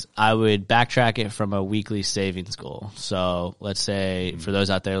is I would backtrack it from a weekly savings goal. So let's say, for those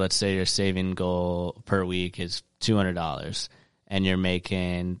out there, let's say your saving goal per week is $200 and you're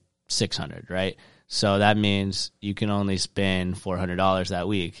making $600, right? So that means you can only spend $400 that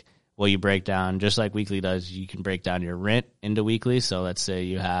week. Well, you break down, just like Weekly does, you can break down your rent into weekly. So let's say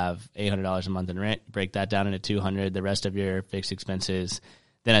you have $800 a month in rent, break that down into $200, the rest of your fixed expenses.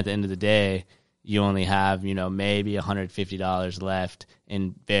 Then at the end of the day, you only have, maybe $150 left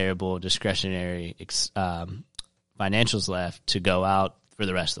in variable discretionary financials left to go out for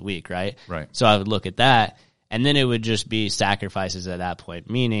the rest of the week, right? Right. So I would look at that, and then it would just be sacrifices at that point,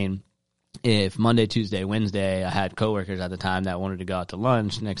 meaning if Monday, Tuesday, Wednesday, I had coworkers at the time that wanted to go out to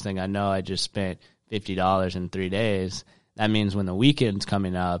lunch, next thing I know, I just spent $50 in 3 days. That means when the weekend's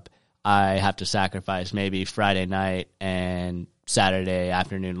coming up, I have to sacrifice maybe Friday night and Saturday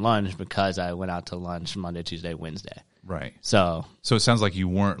afternoon lunch because I went out to lunch Monday, Tuesday, Wednesday. Right. So it sounds like you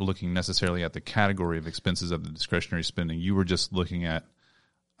weren't looking necessarily at the category of expenses of the discretionary spending. You were just looking at,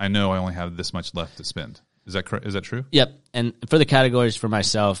 I know I only have this much left to spend. Is that correct? Is that true? Yep. And for the categories for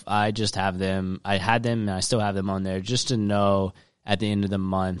myself, I just have them. I had them, and I still have them on there just to know at the end of the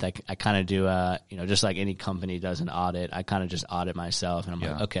month. I kind of do just like any company does an audit. I kind of just audit myself, and I'm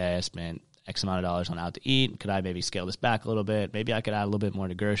like, okay, I spent X amount of dollars on out to eat. Could I maybe scale this back a little bit? Maybe I could add a little bit more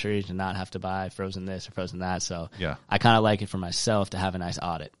to groceries and not have to buy frozen this or frozen that. So I kind of like it for myself to have a nice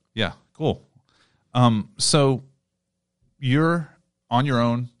audit. Yeah, cool. So you're on your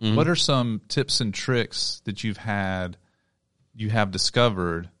own. Mm-hmm. What are some tips and tricks that you have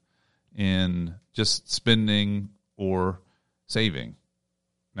discovered in just spending or saving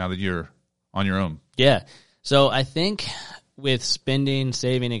now that you're on your own? Yeah. So I think with spending,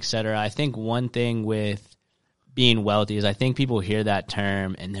 saving, etc., I think one thing with being wealthy is I think people hear that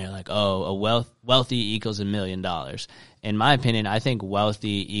term and they're like, oh, wealthy equals $1 million. In my opinion, I think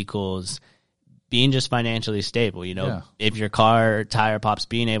wealthy equals being just financially stable. If your car tire pops,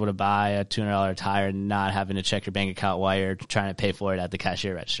 being able to buy a $200 tire and not having to check your bank account while you're trying to pay for it at the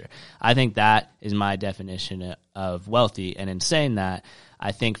cashier register. I think that is my definition of wealthy. And in saying that,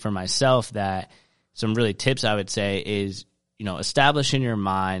 I think for myself that some really tips I would say is, establish in your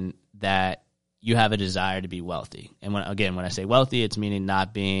mind that you have a desire to be wealthy. And when I say wealthy, it's meaning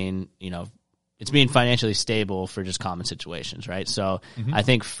not being, it's being financially stable for just common situations, right? So I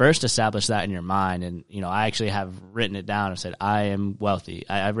think first establish that in your mind. And, I actually have written it down and said, I am wealthy.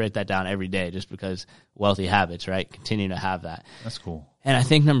 I write that down every day just because wealthy habits, right? Continue to have that. That's cool. And I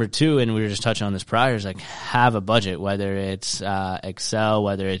think number two, and we were just touching on this prior, is like have a budget, whether it's Excel,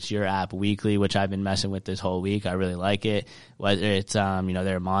 whether it's your app Weekly, which I've been messing with this whole week. I really like it. Whether it's,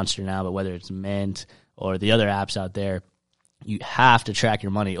 they're a monster now, but whether it's Mint or the other apps out there, you have to track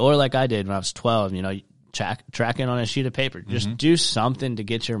your money. Or like I did when I was 12, track it on a sheet of paper. Just do something to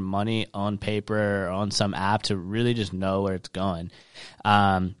get your money on paper or on some app to really just know where it's going.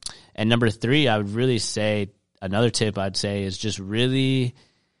 And number three, I would really say, another tip I'd say is just really,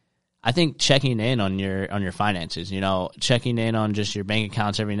 I think checking in on your finances, checking in on just your bank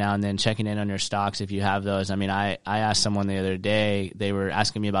accounts every now and then, checking in on your stocks if you have those. I mean, I asked someone the other day, they were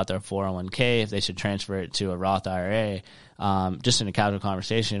asking me about their 401k, if they should transfer it to a Roth IRA, just in a casual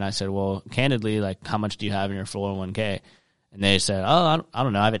conversation. I said, well, candidly, like, how much do you have in your 401k? And they said, oh, I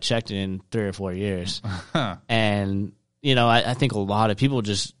don't know. I haven't checked it in 3 or 4 years. And, I think a lot of people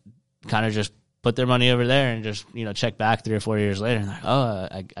just kind of just put their money over there and just, check back 3 or 4 years later and like, oh,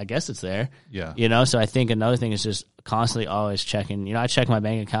 I guess it's there. Yeah. So I think another thing is just constantly always checking. I check my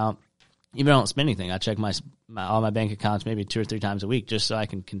bank account, even if I don't spend anything. I check all my bank accounts maybe 2 or 3 times a week just so I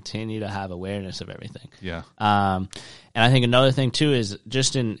can continue to have awareness of everything. Yeah. And I think another thing too is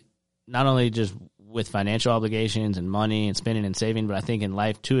just in not only just with financial obligations and money and spending and saving, but I think in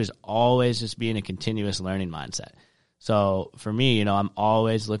life too is always just being a continuous learning mindset. So for me, I'm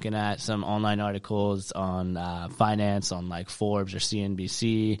always looking at some online articles on finance on like Forbes or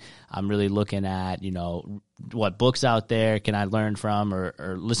CNBC. I'm really looking at, what books out there can I learn from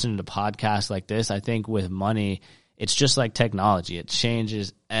or listening to podcasts like this. I think with money, it's just like technology. It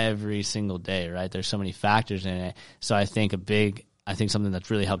changes every single day, right? There's so many factors in it. So I think something that's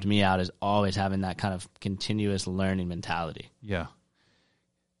really helped me out is always having that kind of continuous learning mentality. Yeah.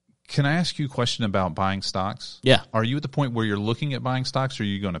 Can I ask you a question about buying stocks? Yeah. Are you at the point where you're looking at buying stocks, or are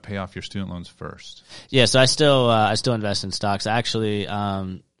you going to pay off your student loans first? Yeah, so I still invest in stocks. Actually,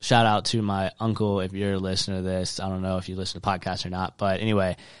 shout out to my uncle if you're a listener to this. I don't know if you listen to podcasts or not, but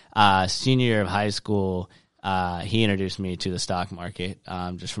anyway, senior year of high school, he introduced me to the stock market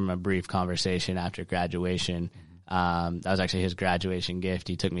just from a brief conversation after graduation. That was actually his graduation gift.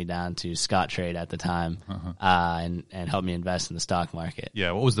 He took me down to Scottrade at the time and helped me invest in the stock market.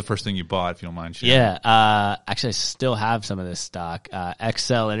 Yeah. What was the first thing you bought, if you don't mind sharing? Yeah. Actually, I still have some of this stock.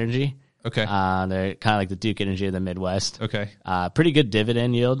 XL Energy. Okay. They're kind of like the Duke Energy of the Midwest. Okay. Pretty good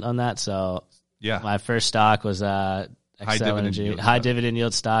dividend yield on that. So yeah, my first stock was XL Energy. Yield, high dividend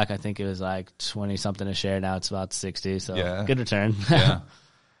yield stock. I think it was like 20 something a share. Now it's about 60. So good return. Yeah.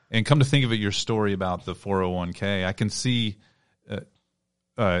 And come to think of it, your story about the 401k, I can see,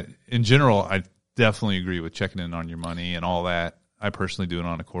 in general, I definitely agree with checking in on your money and all that. I personally do it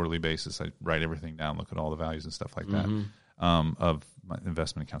on a quarterly basis. I write everything down, look at all the values and stuff like that of my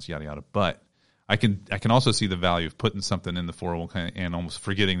investment accounts, yada, yada. But I can also see the value of putting something in the 401k and almost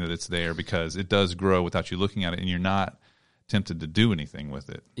forgetting that it's there because it does grow without you looking at it, and you're not tempted to do anything with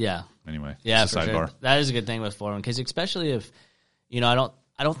it. Yeah. Anyway, yeah, for sidebar. Sure. That is a good thing with 401ks, especially if,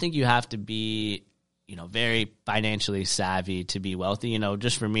 I don't think you have to be, very financially savvy to be wealthy.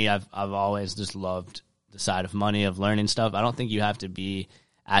 Just for me, I've always just loved the side of money, of learning stuff. I don't think you have to be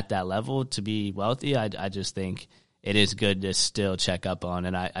at that level to be wealthy. I just think it is good to still check up on.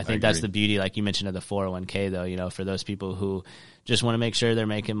 And I think that's the beauty, like you mentioned, of the 401k, though, you know, for those people who just want to make sure they're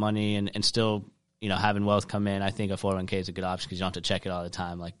making money and still, you know, having wealth come in. I think a 401k is a good option because you don't have to check it all the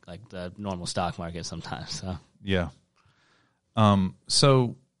time, like the normal stock market sometimes. So yeah.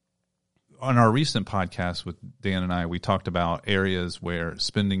 So on our recent podcast with Dan and I, we talked about areas where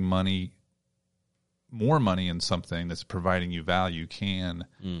spending more money in something that's providing you value can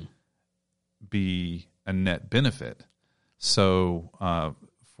be a net benefit. So,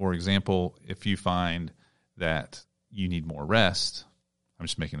 for example, if you find that you need more rest, I'm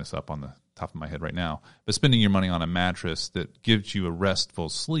just making this up on the top of my head right now, but spending your money on a mattress that gives you a restful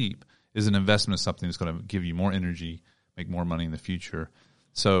sleep is an investment in something that's going to give you more energy, make more money in the future.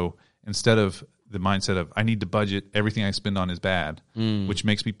 So instead of the mindset of I need to budget, everything I spend on is bad, which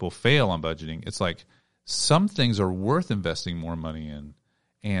makes people fail on budgeting, it's like some things are worth investing more money in,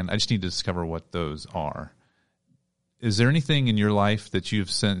 and I just need to discover what those are. Is there anything in your life that you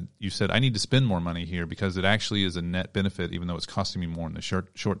said I need to spend more money here because it actually is a net benefit, even though it's costing me more in the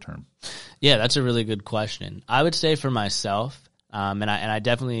short term? Yeah, that's a really good question. I would say for myself, and I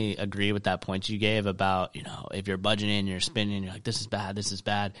definitely agree with that point you gave about, you know, if you're budgeting and you're spending, you're like, this is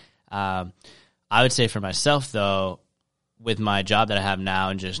bad. I would say for myself, though, with my job that I have now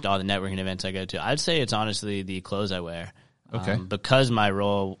and just all the networking events I go to, I'd say it's honestly the clothes I wear. Okay. Because my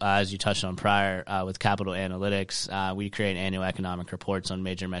role, as you touched on prior, with Capital Analytics, we create annual economic reports on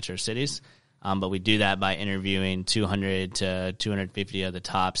major metro cities. But we do that by interviewing 200 to 250 of the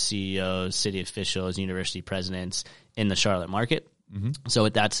top CEOs, city officials, university presidents in the Charlotte market. Mm-hmm. So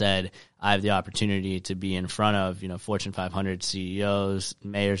with that said, I have the opportunity to be in front of, you know, Fortune 500 CEOs,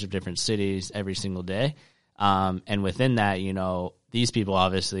 mayors of different cities every single day. And within that, you know, these people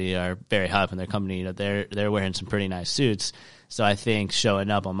obviously are very high up in their company. You know, they're wearing some pretty nice suits. So I think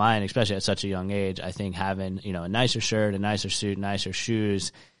showing up on mine, especially at such a young age, I think having, you know, a nicer shirt, a nicer suit, nicer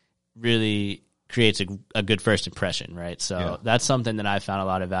shoes really creates a good first impression, right? So that's something that I found a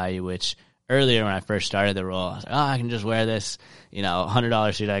lot of value, which earlier when I first started the role, I was like, I can just wear this, you know,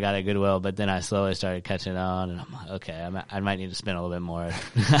 $100 suit I got at Goodwill. But then I slowly started catching on, and I'm like, okay, I might need to spend a little bit more.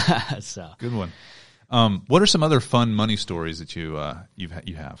 So good one. What are some other fun money stories that you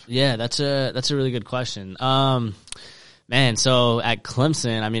have? Yeah, that's a really good question. Man, so at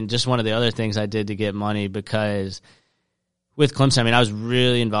Clemson, I mean, just one of the other things I did to get money, because with Clemson, I mean, I was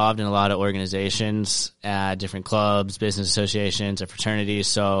really involved in a lot of organizations, different clubs, business associations, or fraternities.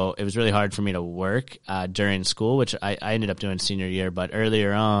 So it was really hard for me to work during school, which I ended up doing senior year. But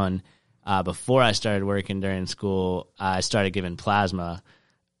earlier on, before I started working during school, I started giving plasma.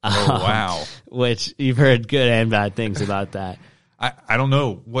 Oh, wow. Which you've heard good and bad things about that. I don't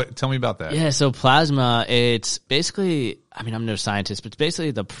know. Tell me about that. Yeah, so plasma, it's basically, I mean, I'm no scientist, but it's basically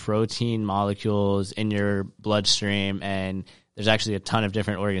the protein molecules in your bloodstream, and there's actually a ton of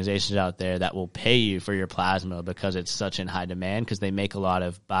different organizations out there that will pay you for your plasma because it's such in high demand, because they make a lot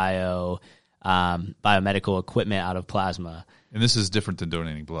of biomedical equipment out of plasma. And this is different than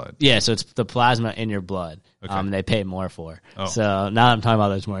donating blood. Yeah, so it's the plasma in your blood. Okay. They pay more for. Oh. So now I'm talking about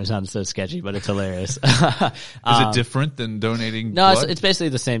this more. It sounds so sketchy, but it's hilarious. Is it different than donating blood? No, it's basically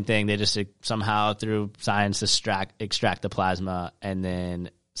the same thing. They just somehow through science extract the plasma, and then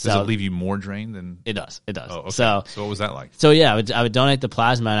does it leave you more drained than? It does. Oh, okay. So what was that like? So yeah, I would donate the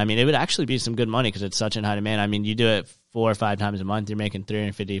plasma, and I mean, it would actually be some good money because it's such in high demand. I mean, you do it 4 or 5 times a month, you're making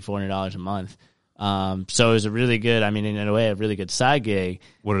 $350, $400 a month. So it was a really good, I mean, in a way, a really good side gig.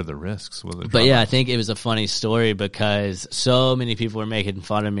 What are the risks? But yeah, I think it was a funny story because so many people were making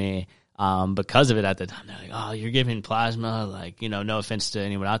fun of me because of it at the time. They're like, oh, you're giving plasma, like, you know, no offense to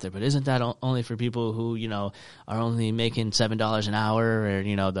anyone out there, but isn't that only for people who, you know, are only making $7 an hour, or,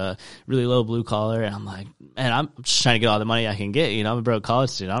 you know, the really low blue collar? And I'm like, man, I'm just trying to get all the money I can get. You know, I'm a broke college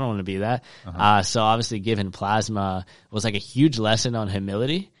student. I don't want to be that. Uh-huh. So obviously giving plasma was like a huge lesson on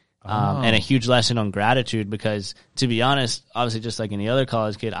humility. And a huge lesson on gratitude, because to be honest, obviously just like any other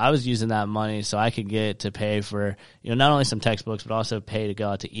college kid, I was using that money so I could get to pay for, you know, not only some textbooks, but also pay to go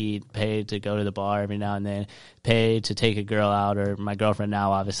out to eat, pay to go to the bar every now and then, pay to take a girl out, or my girlfriend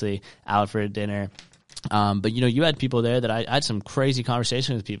now, obviously, out for a dinner. But, you know, you had people there that I had some crazy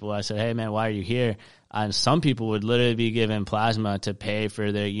conversations with people. I said, hey, man, why are you here? And some people would literally be given plasma to pay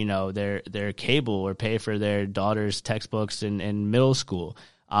for their, you know, their cable, or pay for their daughter's textbooks in middle school.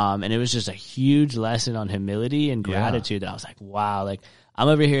 And it was just a huge lesson on humility and gratitude that I was like, wow, like I'm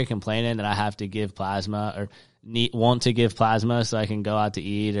over here complaining that I have to give plasma, or want to give plasma so I can go out to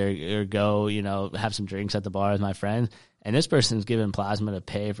eat or go, you know, have some drinks at the bar with my friends. And this person's giving plasma to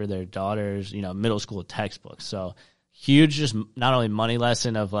pay for their daughter's, you know, middle school textbooks. So huge, just not only money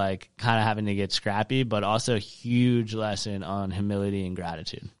lesson of like kind of having to get scrappy, but also a huge lesson on humility and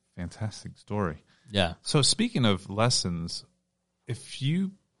gratitude. Fantastic story. Yeah. So speaking of lessons, if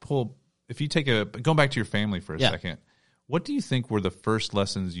you take going back to your family for a second, what do you think were the first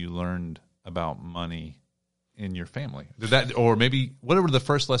lessons you learned about money in your family? Or maybe what were the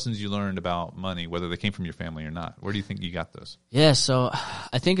first lessons you learned about money, whether they came from your family or not? Where do you think you got those? Yeah, so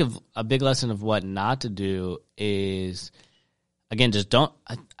I think of a big lesson of what not to do is, again, just don't.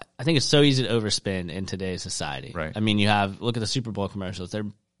 I think it's so easy to overspend in today's society. Right. I mean, look at the Super Bowl commercials. They're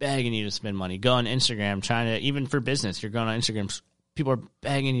begging you to spend money. Go on Instagram, even for business, you're going on Instagram. People are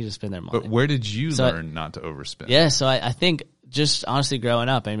begging you to spend their money. But where did you learn not to overspend? Yeah, so I think just honestly growing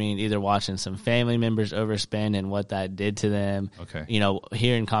up, I mean, either watching some family members overspend and what that did to them. Okay.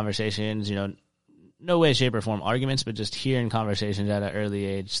 Hearing conversations, no way, shape, or form arguments, but just hearing conversations at an early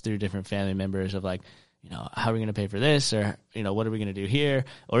age through different family members of like, how are we going to pay for this? Or, what are we going to do here?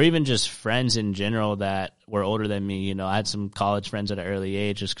 Or even just friends in general that were older than me. I had some college friends at an early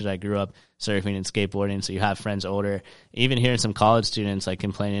age just because I grew up surfing and skateboarding. So you have friends older. Even hearing some college students like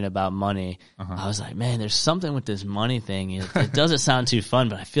complaining about money, I was like, man, there's something with this money thing. It doesn't sound too fun,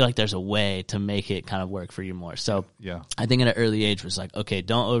 but I feel like there's a way to make it kind of work for you more. So yeah, I think at an early age was like, okay,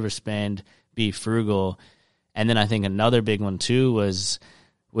 don't overspend, be frugal. And then I think another big one too was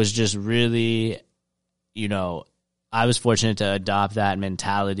just really, I was fortunate to adopt that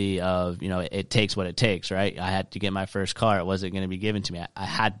mentality of, it takes what it takes, right? I had to get my first car. It wasn't going to be given to me. I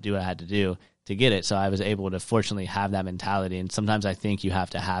had to do what I had to do to get it. So I was able to fortunately have that mentality. And sometimes I think you have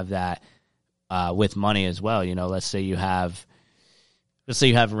to have that with money as well. Let's say you have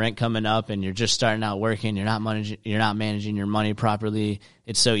rent coming up and you're just starting out working. You're not managing your money properly.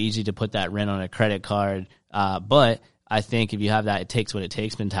 It's so easy to put that rent on a credit card. But I think if you have that it takes what it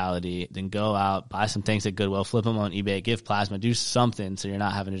takes mentality, then go out, buy some things at Goodwill, flip them on eBay, give plasma, do something so you're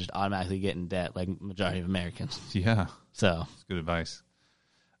not having to just automatically get in debt like majority of Americans. Yeah. So that's good advice.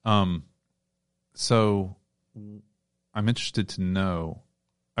 So I'm interested to know,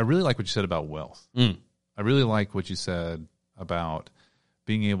 I really like what you said about wealth. I really like what you said about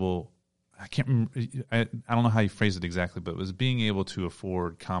being able, I don't know how you phrase it exactly, but it was being able to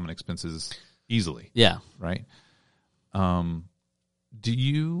afford common expenses easily. Yeah. Right. Now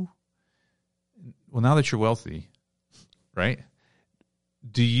that you're wealthy, right?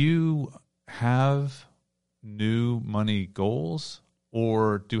 Do you have new money goals,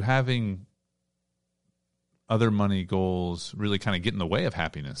 or do having other money goals really kind of get in the way of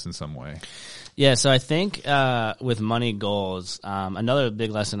happiness in some way? Yeah. So I think, with money goals, another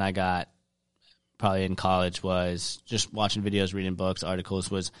big lesson I got probably in college was just watching videos, reading books, articles,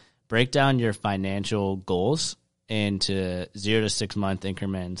 was break down your financial goals into 0 to 6 month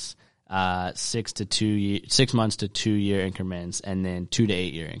increments, 6 months to 2 year increments, and then 2 to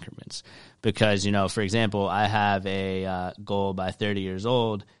 8 year increments. Because, for example, I have a goal by 30 years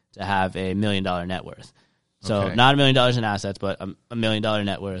old to have $1 million net worth. So not $1 million in assets, but $1 million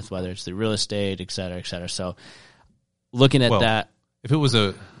net worth, whether it's through real estate, et cetera, et cetera. So looking at that. If it was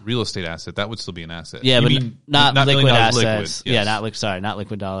a real estate asset, that would still be an asset. Yeah, but not liquid assets. Liquid, yes. Yeah, not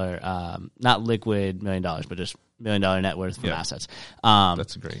liquid dollar, not liquid $1 million, but just $1 million net worth from assets.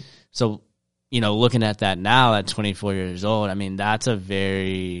 That's great. So, looking at that now at 24 years old, I mean, that's a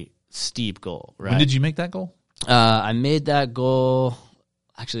very steep goal, right? When did you make that goal? I made that goal.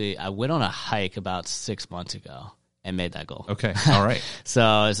 Actually, I went on a hike about 6 months ago and made that goal. Okay. All right. So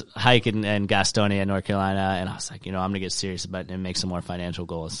I was hiking in Gastonia, North Carolina, and I was like, I'm going to get serious about it and make some more financial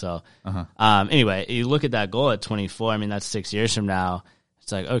goals. So, anyway, you look at that goal at 24, I mean, that's 6 years from now.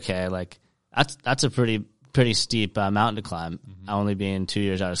 It's like, okay, like that's a pretty steep mountain to climb, only being 2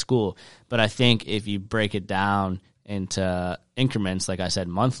 years out of school. But I think if you break it down into increments, like I said,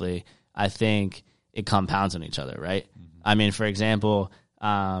 monthly, I think it compounds on each other, right? I mean, for example,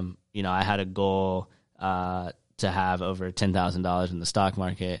 I had a goal, to have over $10,000 in the stock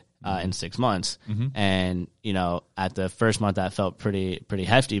market in 6 months. And, at the first month that felt pretty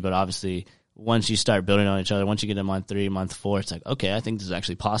hefty, but obviously once you start building on each other, once you get to month 3, month 4, it's like, okay, I think this is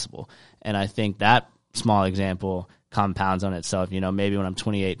actually possible. And I think that small example compounds on itself. Maybe when I'm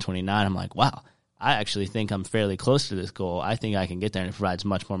 28, 29, I'm like, wow, I actually think I'm fairly close to this goal. I think I can get there, and it provides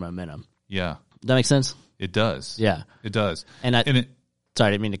much more momentum. Yeah. Does that make sense? It does. Yeah. It does. Sorry,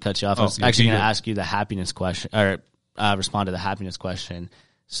 I didn't mean to cut you off. I was actually going to ask you the happiness question, or respond to the happiness question.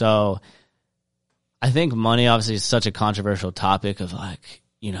 So I think money obviously is such a controversial topic of like,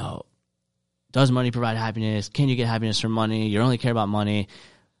 does money provide happiness? Can you get happiness from money? You only care about money.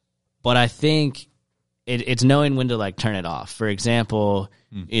 But I think it's knowing when to like turn it off. For example,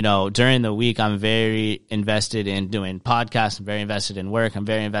 you know, during the week, I'm very invested in doing podcasts. I'm very invested in work. I'm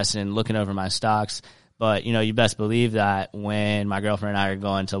very invested in looking over my stocks. But, you know, you best believe that when my girlfriend and I are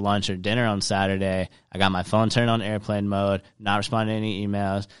going to lunch or dinner on Saturday, I got my phone turned on airplane mode, not responding to any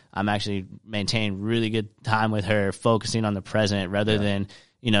emails. I'm actually maintaining really good time with her, focusing on the present rather than,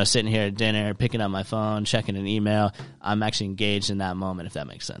 you know, sitting here at dinner, picking up my phone, checking an email. I'm actually engaged in that moment, if that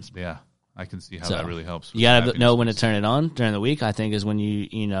makes sense. Yeah. I can see how that really helps. You got to know when to turn it on. During the week, I think, is when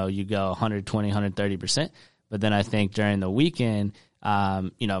you go 120, 130%. But then I think during the weekend,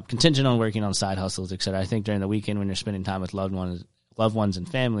 you know, contingent on working on side hustles, et cetera, I think during the weekend when you're spending time with loved ones and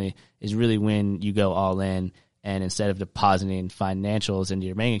family is really when you go all in. And instead of depositing financials into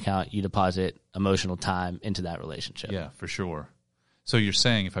your bank account, you deposit emotional time into that relationship. Yeah, for sure. So you're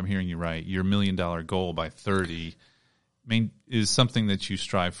saying, if I'm hearing you right, your $1 million goal by 30 is something that you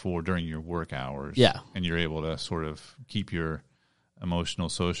strive for during your work hours. Yeah. And you're able to sort of keep your emotional,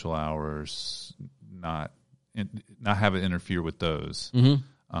 social hours, not have it interfere with those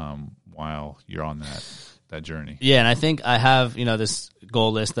while you're on that journey. Yeah, and I think I have, you know, this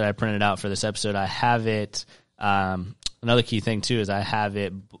goal list that I printed out for this episode. I have it. Another key thing, too, is I have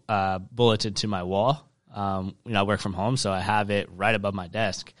it bulleted to my wall. You know, I work from home, so I have it right above my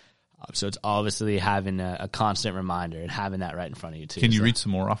desk. So it's obviously having a constant reminder and having that right in front of you, too. Can you read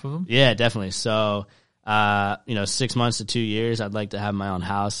some more off of them? Yeah, definitely. So, you know, 6 months to 2 years, I'd like to have my own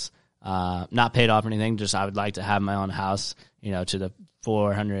house. Not paid off or anything, just I would like to have my own house, you know, to the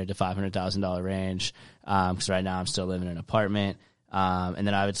 $400,000 to $500,000 range. Because right now I'm still living in an apartment. And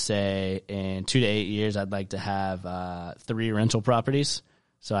then I would say in 2 to 8 years, I'd like to have 3 rental properties.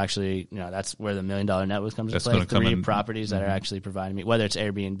 So actually, you know, that's where the $1 million net worth comes into play. 3 properties that are actually providing me, whether it's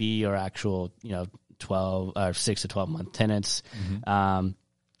Airbnb or actual, you know, 12 or 6 to 12 month tenants. And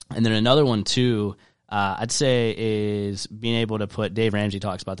then another one too, I'd say is being able to put, Dave Ramsey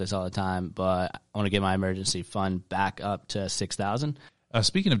talks about this all the time, but I want to get my emergency fund back up to $6,000.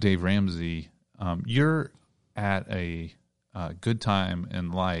 Speaking of Dave Ramsey, you're at a good time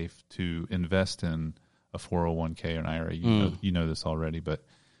in life to invest in a 401k or an IRA. You know this already, but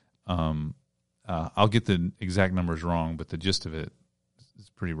I'll get the exact numbers wrong, but the gist of it is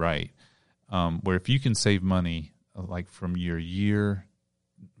pretty right. Where if you can save money, like from your year,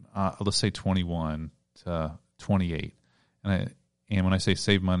 let's say 21 to 28, and when I say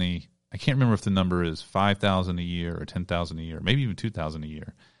save money, I can't remember if the number is $5,000 a year or $10,000 a year, maybe even $2,000 a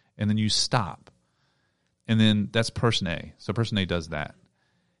year, and then you stop, and then that's person A. So person A does that,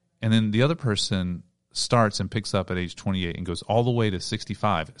 and then the other person starts and picks up at age 28 and goes all the way to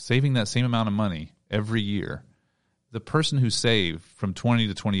 65, saving that same amount of money every year. The person who saved from 20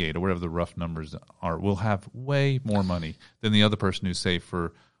 to 28, or whatever the rough numbers are, will have way more money than the other person who saved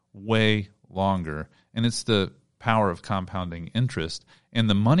for way longer. And it's the power of compounding interest. And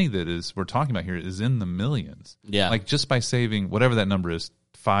the money that we're talking about here is in the millions. Yeah. Like just by saving whatever that number is,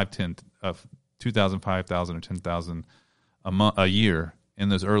 5, 10, 2,000, 5,000, or 10,000 a year in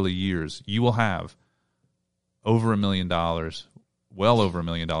those early years, you will have over $1 million, well over $1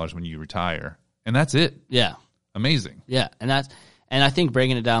 million when you retire. And that's it. Yeah. Amazing. Yeah. And I think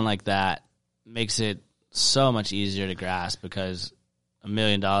breaking it down like that makes it so much easier to grasp, because $1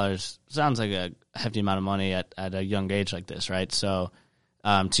 million sounds like a hefty amount of money at a young age like this, right? So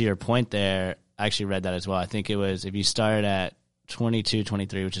to your point there, I actually read that as well. I think it was if you start at 22,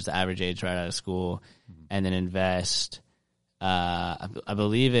 23, which is the average age right out of school, and then invest, I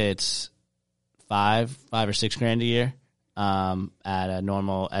believe it's $5 or $6 grand a year at a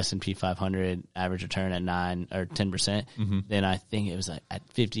normal S&P 500 average return at 9 or 10%. Then I think it was like at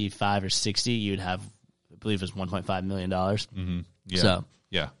 55 or 60, you'd have, I believe it was $1.5 million.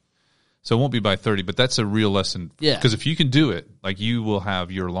 Yeah. So it won't be by 30, but that's a real lesson. Yeah. Because if you can do it, like you will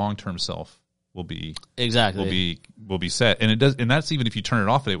have your long-term self will be set. And it does, and that's even if you turn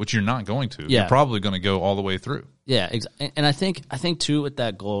it off at it, which you're not going to. Yeah. You're probably going to go all the way through. Yeah. And I think too with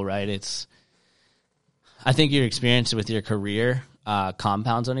that goal, right? I think your experience with your career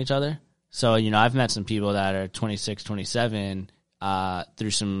compounds on each other. So, you know, I've met some people that are 26, 27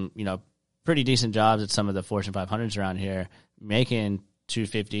 through some, you know, pretty decent jobs at some of the Fortune 500s around here, making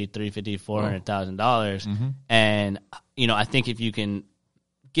 $250,000, $350,000, $400,000. And, you know, I think if you can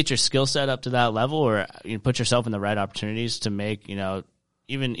get your skill set up to that level, or you know, put yourself in the right opportunities to make, you know,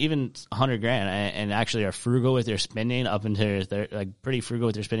 even $100,000 and actually are frugal with your spending up into your pretty frugal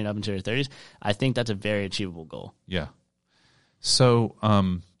with your spending up into your 30s, I think that's a very achievable goal. Yeah. So,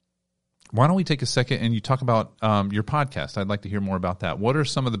 why don't we take a second and you talk about your podcast? I'd like to hear more about that. What are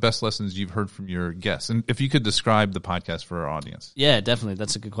some of the best lessons you've heard from your guests? And if you could describe the podcast for our audience. Yeah, definitely.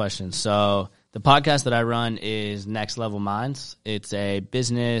 That's a good question. So The podcast that I run is Next Level Minds. It's a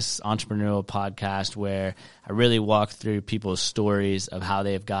business entrepreneurial podcast where I really walk through people's stories of how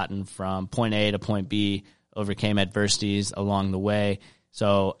they've gotten from point A to point B, overcame adversities along the way.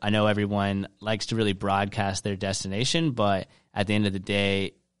 So I know everyone likes to really broadcast their destination, but at the end of the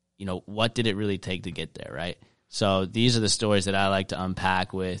day, you know, what did it really take to get there, right? So these are the stories that I like to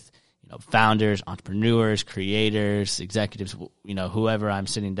unpack with, you know, founders, entrepreneurs, creators, executives, you know, whoever I'm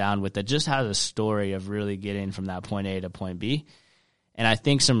sitting down with that just has a story of really getting from that point A to point B. And I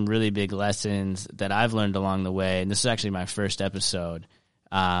think some really big lessons that I've learned along the way, and this is actually my first episode.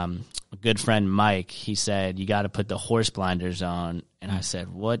 A good friend, Mike, he said, you got to put the horse blinders on. And I said,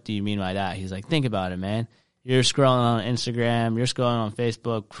 what do you mean by that? He's like, think about it, man. You're scrolling on Instagram, you're scrolling on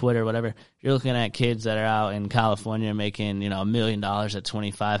Facebook, Twitter, whatever. You're looking at kids that are out in California making, you know, $1 million at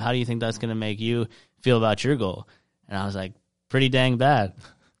 25. How do you think that's going to make you feel about your goal? And I was like, pretty dang bad.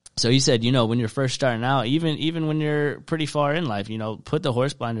 So he said, you know, when you're first starting out, even when you're pretty far in life, you know, put the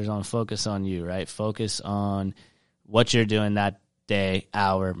horse blinders on, focus on you, right? Focus on what you're doing that day,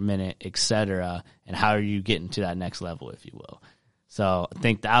 hour, minute, etc., and how are you getting to that next level, if you will. So I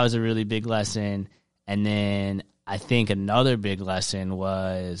think that was a really big lesson. And then I think another big lesson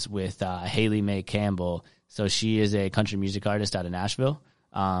was with Haley Mae Campbell. So she is a country music artist out of Nashville.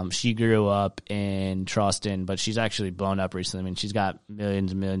 She grew up in Charleston, but she's actually blown up recently. I mean, she's got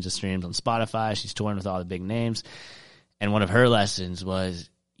millions and millions of streams on Spotify. She's touring with all the big names. And one of her lessons was,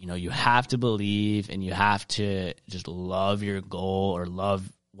 you know, you have to believe and you have to just love your goal or love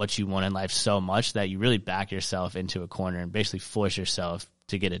what you want in life so much that you really back yourself into a corner and basically force yourself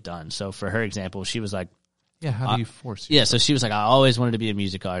to get it done. So for her example, she was like, yeah, how do you force yourself? Yeah, so she was like, I always wanted to be a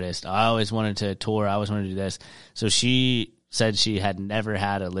music artist. I always wanted to tour. I always wanted to do this. So she said she had never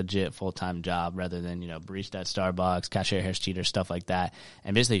had a legit full-time job rather than, you know, barista at Starbucks, cashier, Harris Teeter, stuff like that,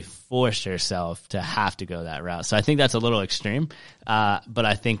 and basically forced herself to have to go that route. So I think that's a little extreme, but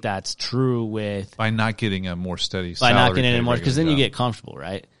I think that's true with... By not getting a more steady salary. By not getting a more... Because then you get comfortable,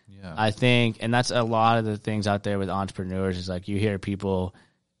 right? Yeah. I think, and that's a lot of the things out there with entrepreneurs is like you hear people,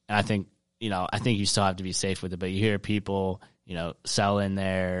 and I think, you know, I think you still have to be safe with it, but you hear people, you know, selling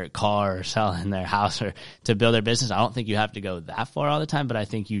their car or selling their house or to build their business. I don't think you have to go that far all the time, but I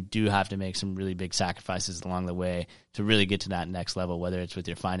think you do have to make some really big sacrifices along the way to really get to that next level, whether it's with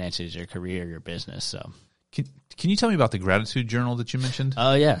your finances, your career, your business. So, can you tell me about the gratitude journal that you mentioned?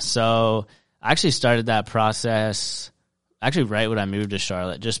 Oh, yeah. So I actually started that process actually right when I moved to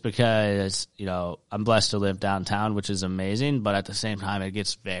Charlotte, just because, you know, I'm blessed to live downtown, which is amazing, but at the same time, it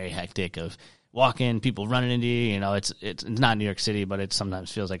gets very hectic of walking, people running into you. You know, it's not New York City, but it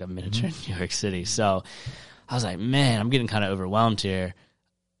sometimes feels like a miniature New York City. So I was like, man, I'm getting kind of overwhelmed here.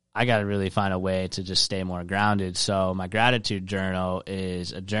 I got to really find a way to just stay more grounded. So my gratitude journal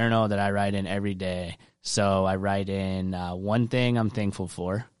is a journal that I write in every day. So I write in one thing I'm thankful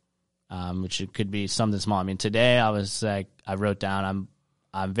for, which it could be something small. I mean, today I was like, I wrote down,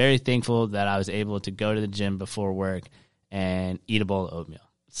 I'm very thankful that I was able to go to the gym before work and eat a bowl of oatmeal.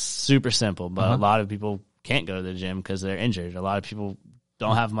 Super simple, but a lot of people can't go to the gym because they're injured. A lot of people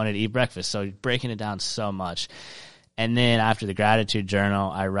don't have money to eat breakfast, so breaking it down so much. And then after the gratitude journal,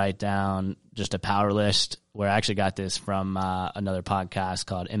 I write down just a power list where I actually got this from another podcast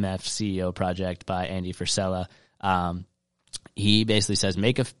called MF CEO Project by Andy Frisella. He basically says,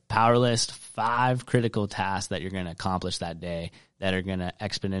 make a power list, 5 critical tasks that you're going to accomplish that day that are going to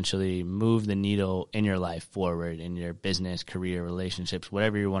exponentially move the needle in your life forward, in your business, career, relationships,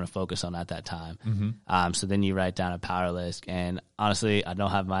 whatever you want to focus on at that time. So then you write down a power list. And honestly, I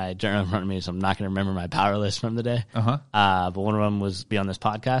don't have my journal in front of me, so I'm not going to remember my power list from the day. But one of them was be on this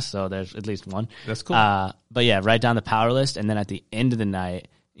podcast, so there's at least one. That's cool. But yeah, write down the power list. And then at the end of the night,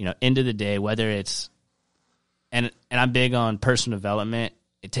 you know, end of the day, whether it's, and I'm big on personal development.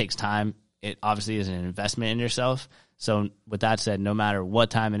 It takes time. It obviously is an investment in yourself. So with that said, no matter what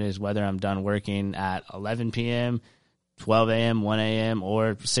time it is, whether I'm done working at 11 p.m., 12 a.m., 1 a.m.,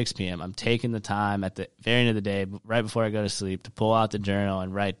 or 6 p.m., I'm taking the time at the very end of the day, right before I go to sleep, to pull out the journal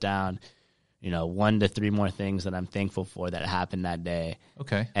and write down, you know, 1 to 3 more things that I'm thankful for that happened that day.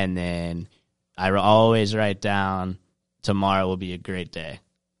 Okay. And then I always write down, tomorrow will be a great day,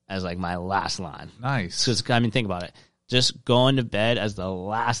 as like my last line. Nice. Because, I mean, think about it. Just going to bed as the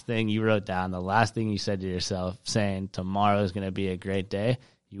last thing you wrote down, the last thing you said to yourself, saying tomorrow is going to be a great day,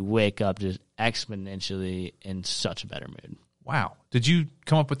 you wake up just exponentially in such a better mood. Wow. Did you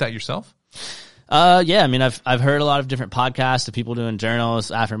come up with that yourself? Yeah. I mean, I've heard a lot of different podcasts of people doing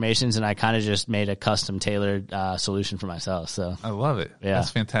journals, affirmations, and I kind of just made a custom tailored solution for myself. So I love it. Yeah.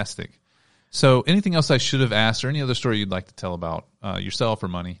 That's fantastic. So anything else I should have asked or any other story you'd like to tell about yourself or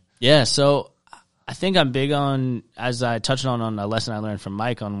money? Yeah. So I think I'm big on, as I touched on a lesson I learned from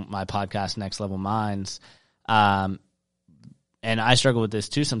Mike on my podcast, Next Level Minds, and I struggle with this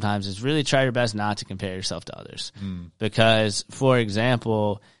too sometimes, is really try your best not to compare yourself to others. Because, for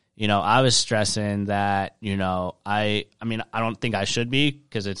example, you know, I was stressing that, you know, I mean, I don't think I should be,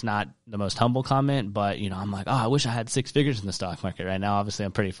 because it's not the most humble comment, but, you know, I'm like, oh, I wish I had 6 figures in the stock market right now. Obviously,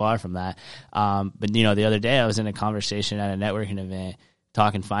 I'm pretty far from that. But, you know, the other day I was in a conversation at a networking event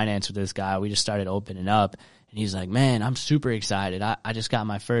talking finance with this guy. We just started opening up, and he's like, man, I'm super excited. I just got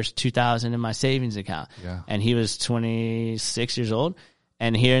my first $2,000 in my savings account. Yeah. And he was 26 years old.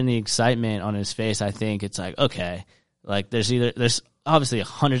 And hearing the excitement on his face, I think it's like, okay, like there's obviously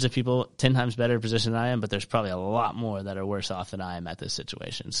hundreds of people 10 times better position than I am, but there's probably a lot more that are worse off than I am at this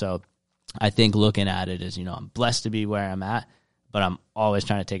situation. So I think looking at it is, you know, I'm blessed to be where I'm at, but I'm always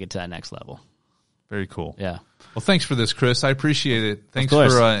trying to take it to that next level. Very cool. Yeah. Well, thanks for this, Chris. I appreciate it. Thanks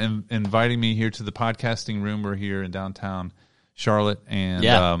for inviting me here to the podcasting room. We're here in downtown Charlotte, and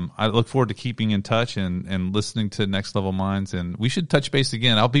I look forward to keeping in touch and listening to Next Level Minds. And we should touch base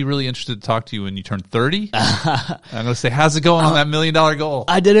again. I'll be really interested to talk to you when you turn 30. I'm going to say, how's it going on that $1 million goal?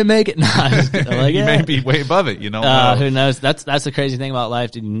 I didn't make it. No, like, you may be way above it, you know. Who knows? That's the crazy thing about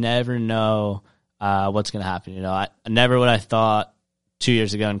life. You never know what's going to happen. You know, I never would I thought 2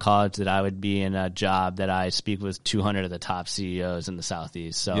 years ago in college that I would be in a job that I speak with 200 of the top CEOs in the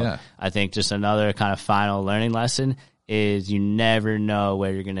Southeast. So I think just another kind of final learning lesson is you never know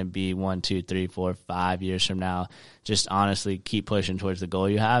where you're going to be 1, 2, 3, 4, 5 years from now. Just honestly keep pushing towards the goal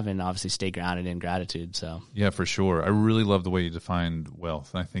you have, and obviously stay grounded in gratitude. So yeah, for sure. I really love the way you defined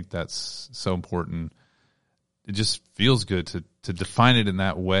wealth. And I think that's so important. It just feels good to define it in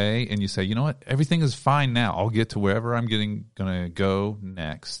that way. And you say, you know what, everything is fine now. I'll get to wherever I'm going to go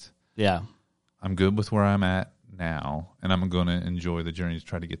next. Yeah. I'm good with where I'm at now, and I'm going to enjoy the journey to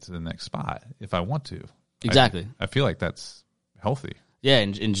try to get to the next spot if I want to. Exactly. I feel like that's healthy. Yeah,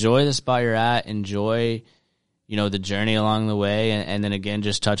 enjoy the spot you're at. Enjoy, you know, the journey along the way. And then again,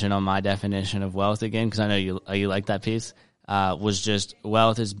 just touching on my definition of wealth again, because I know you like that piece, was just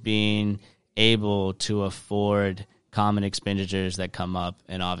wealth is being able to afford common expenditures that come up,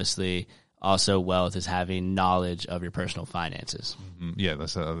 and obviously also wealth is having knowledge of your personal finances. Mm-hmm. Yeah,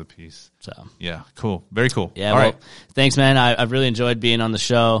 that's the other piece. So yeah, cool. Very cool. Yeah, right. Thanks, man. I've really enjoyed being on the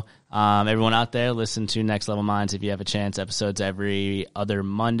show. Everyone out there, listen to Next Level Minds if you have a chance. Episodes every other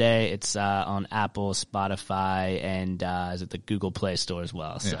Monday. It's on Apple, Spotify, and is it the Google Play Store as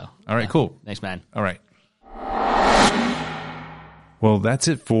well. So, all right, cool. Thanks, man. All right. Well, that's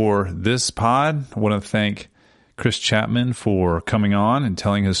it for this pod. I want to thank Chris Chapman for coming on and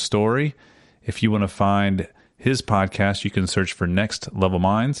telling his story. If you want to find his podcast, you can search for Next Level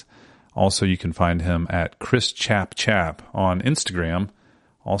Minds. Also, you can find him at Chris Chap on Instagram.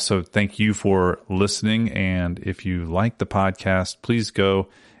 Also, thank you for listening. And if you like the podcast, please go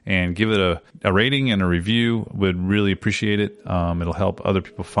and give it a rating and a review. Would really appreciate it. It'll help other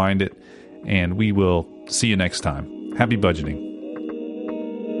people find it. And we will see you next time. Happy budgeting.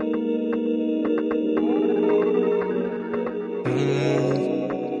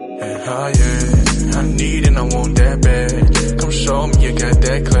 Oh yeah, I need and I want that bad. Come show me you got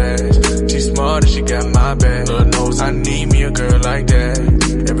that class. She smart and she got my back. Lord knows I need me a girl like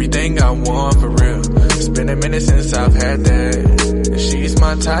that. Everything I want for real. It's been a minute since I've had that. And she's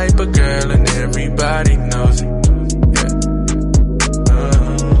my type of girl and everybody knows it.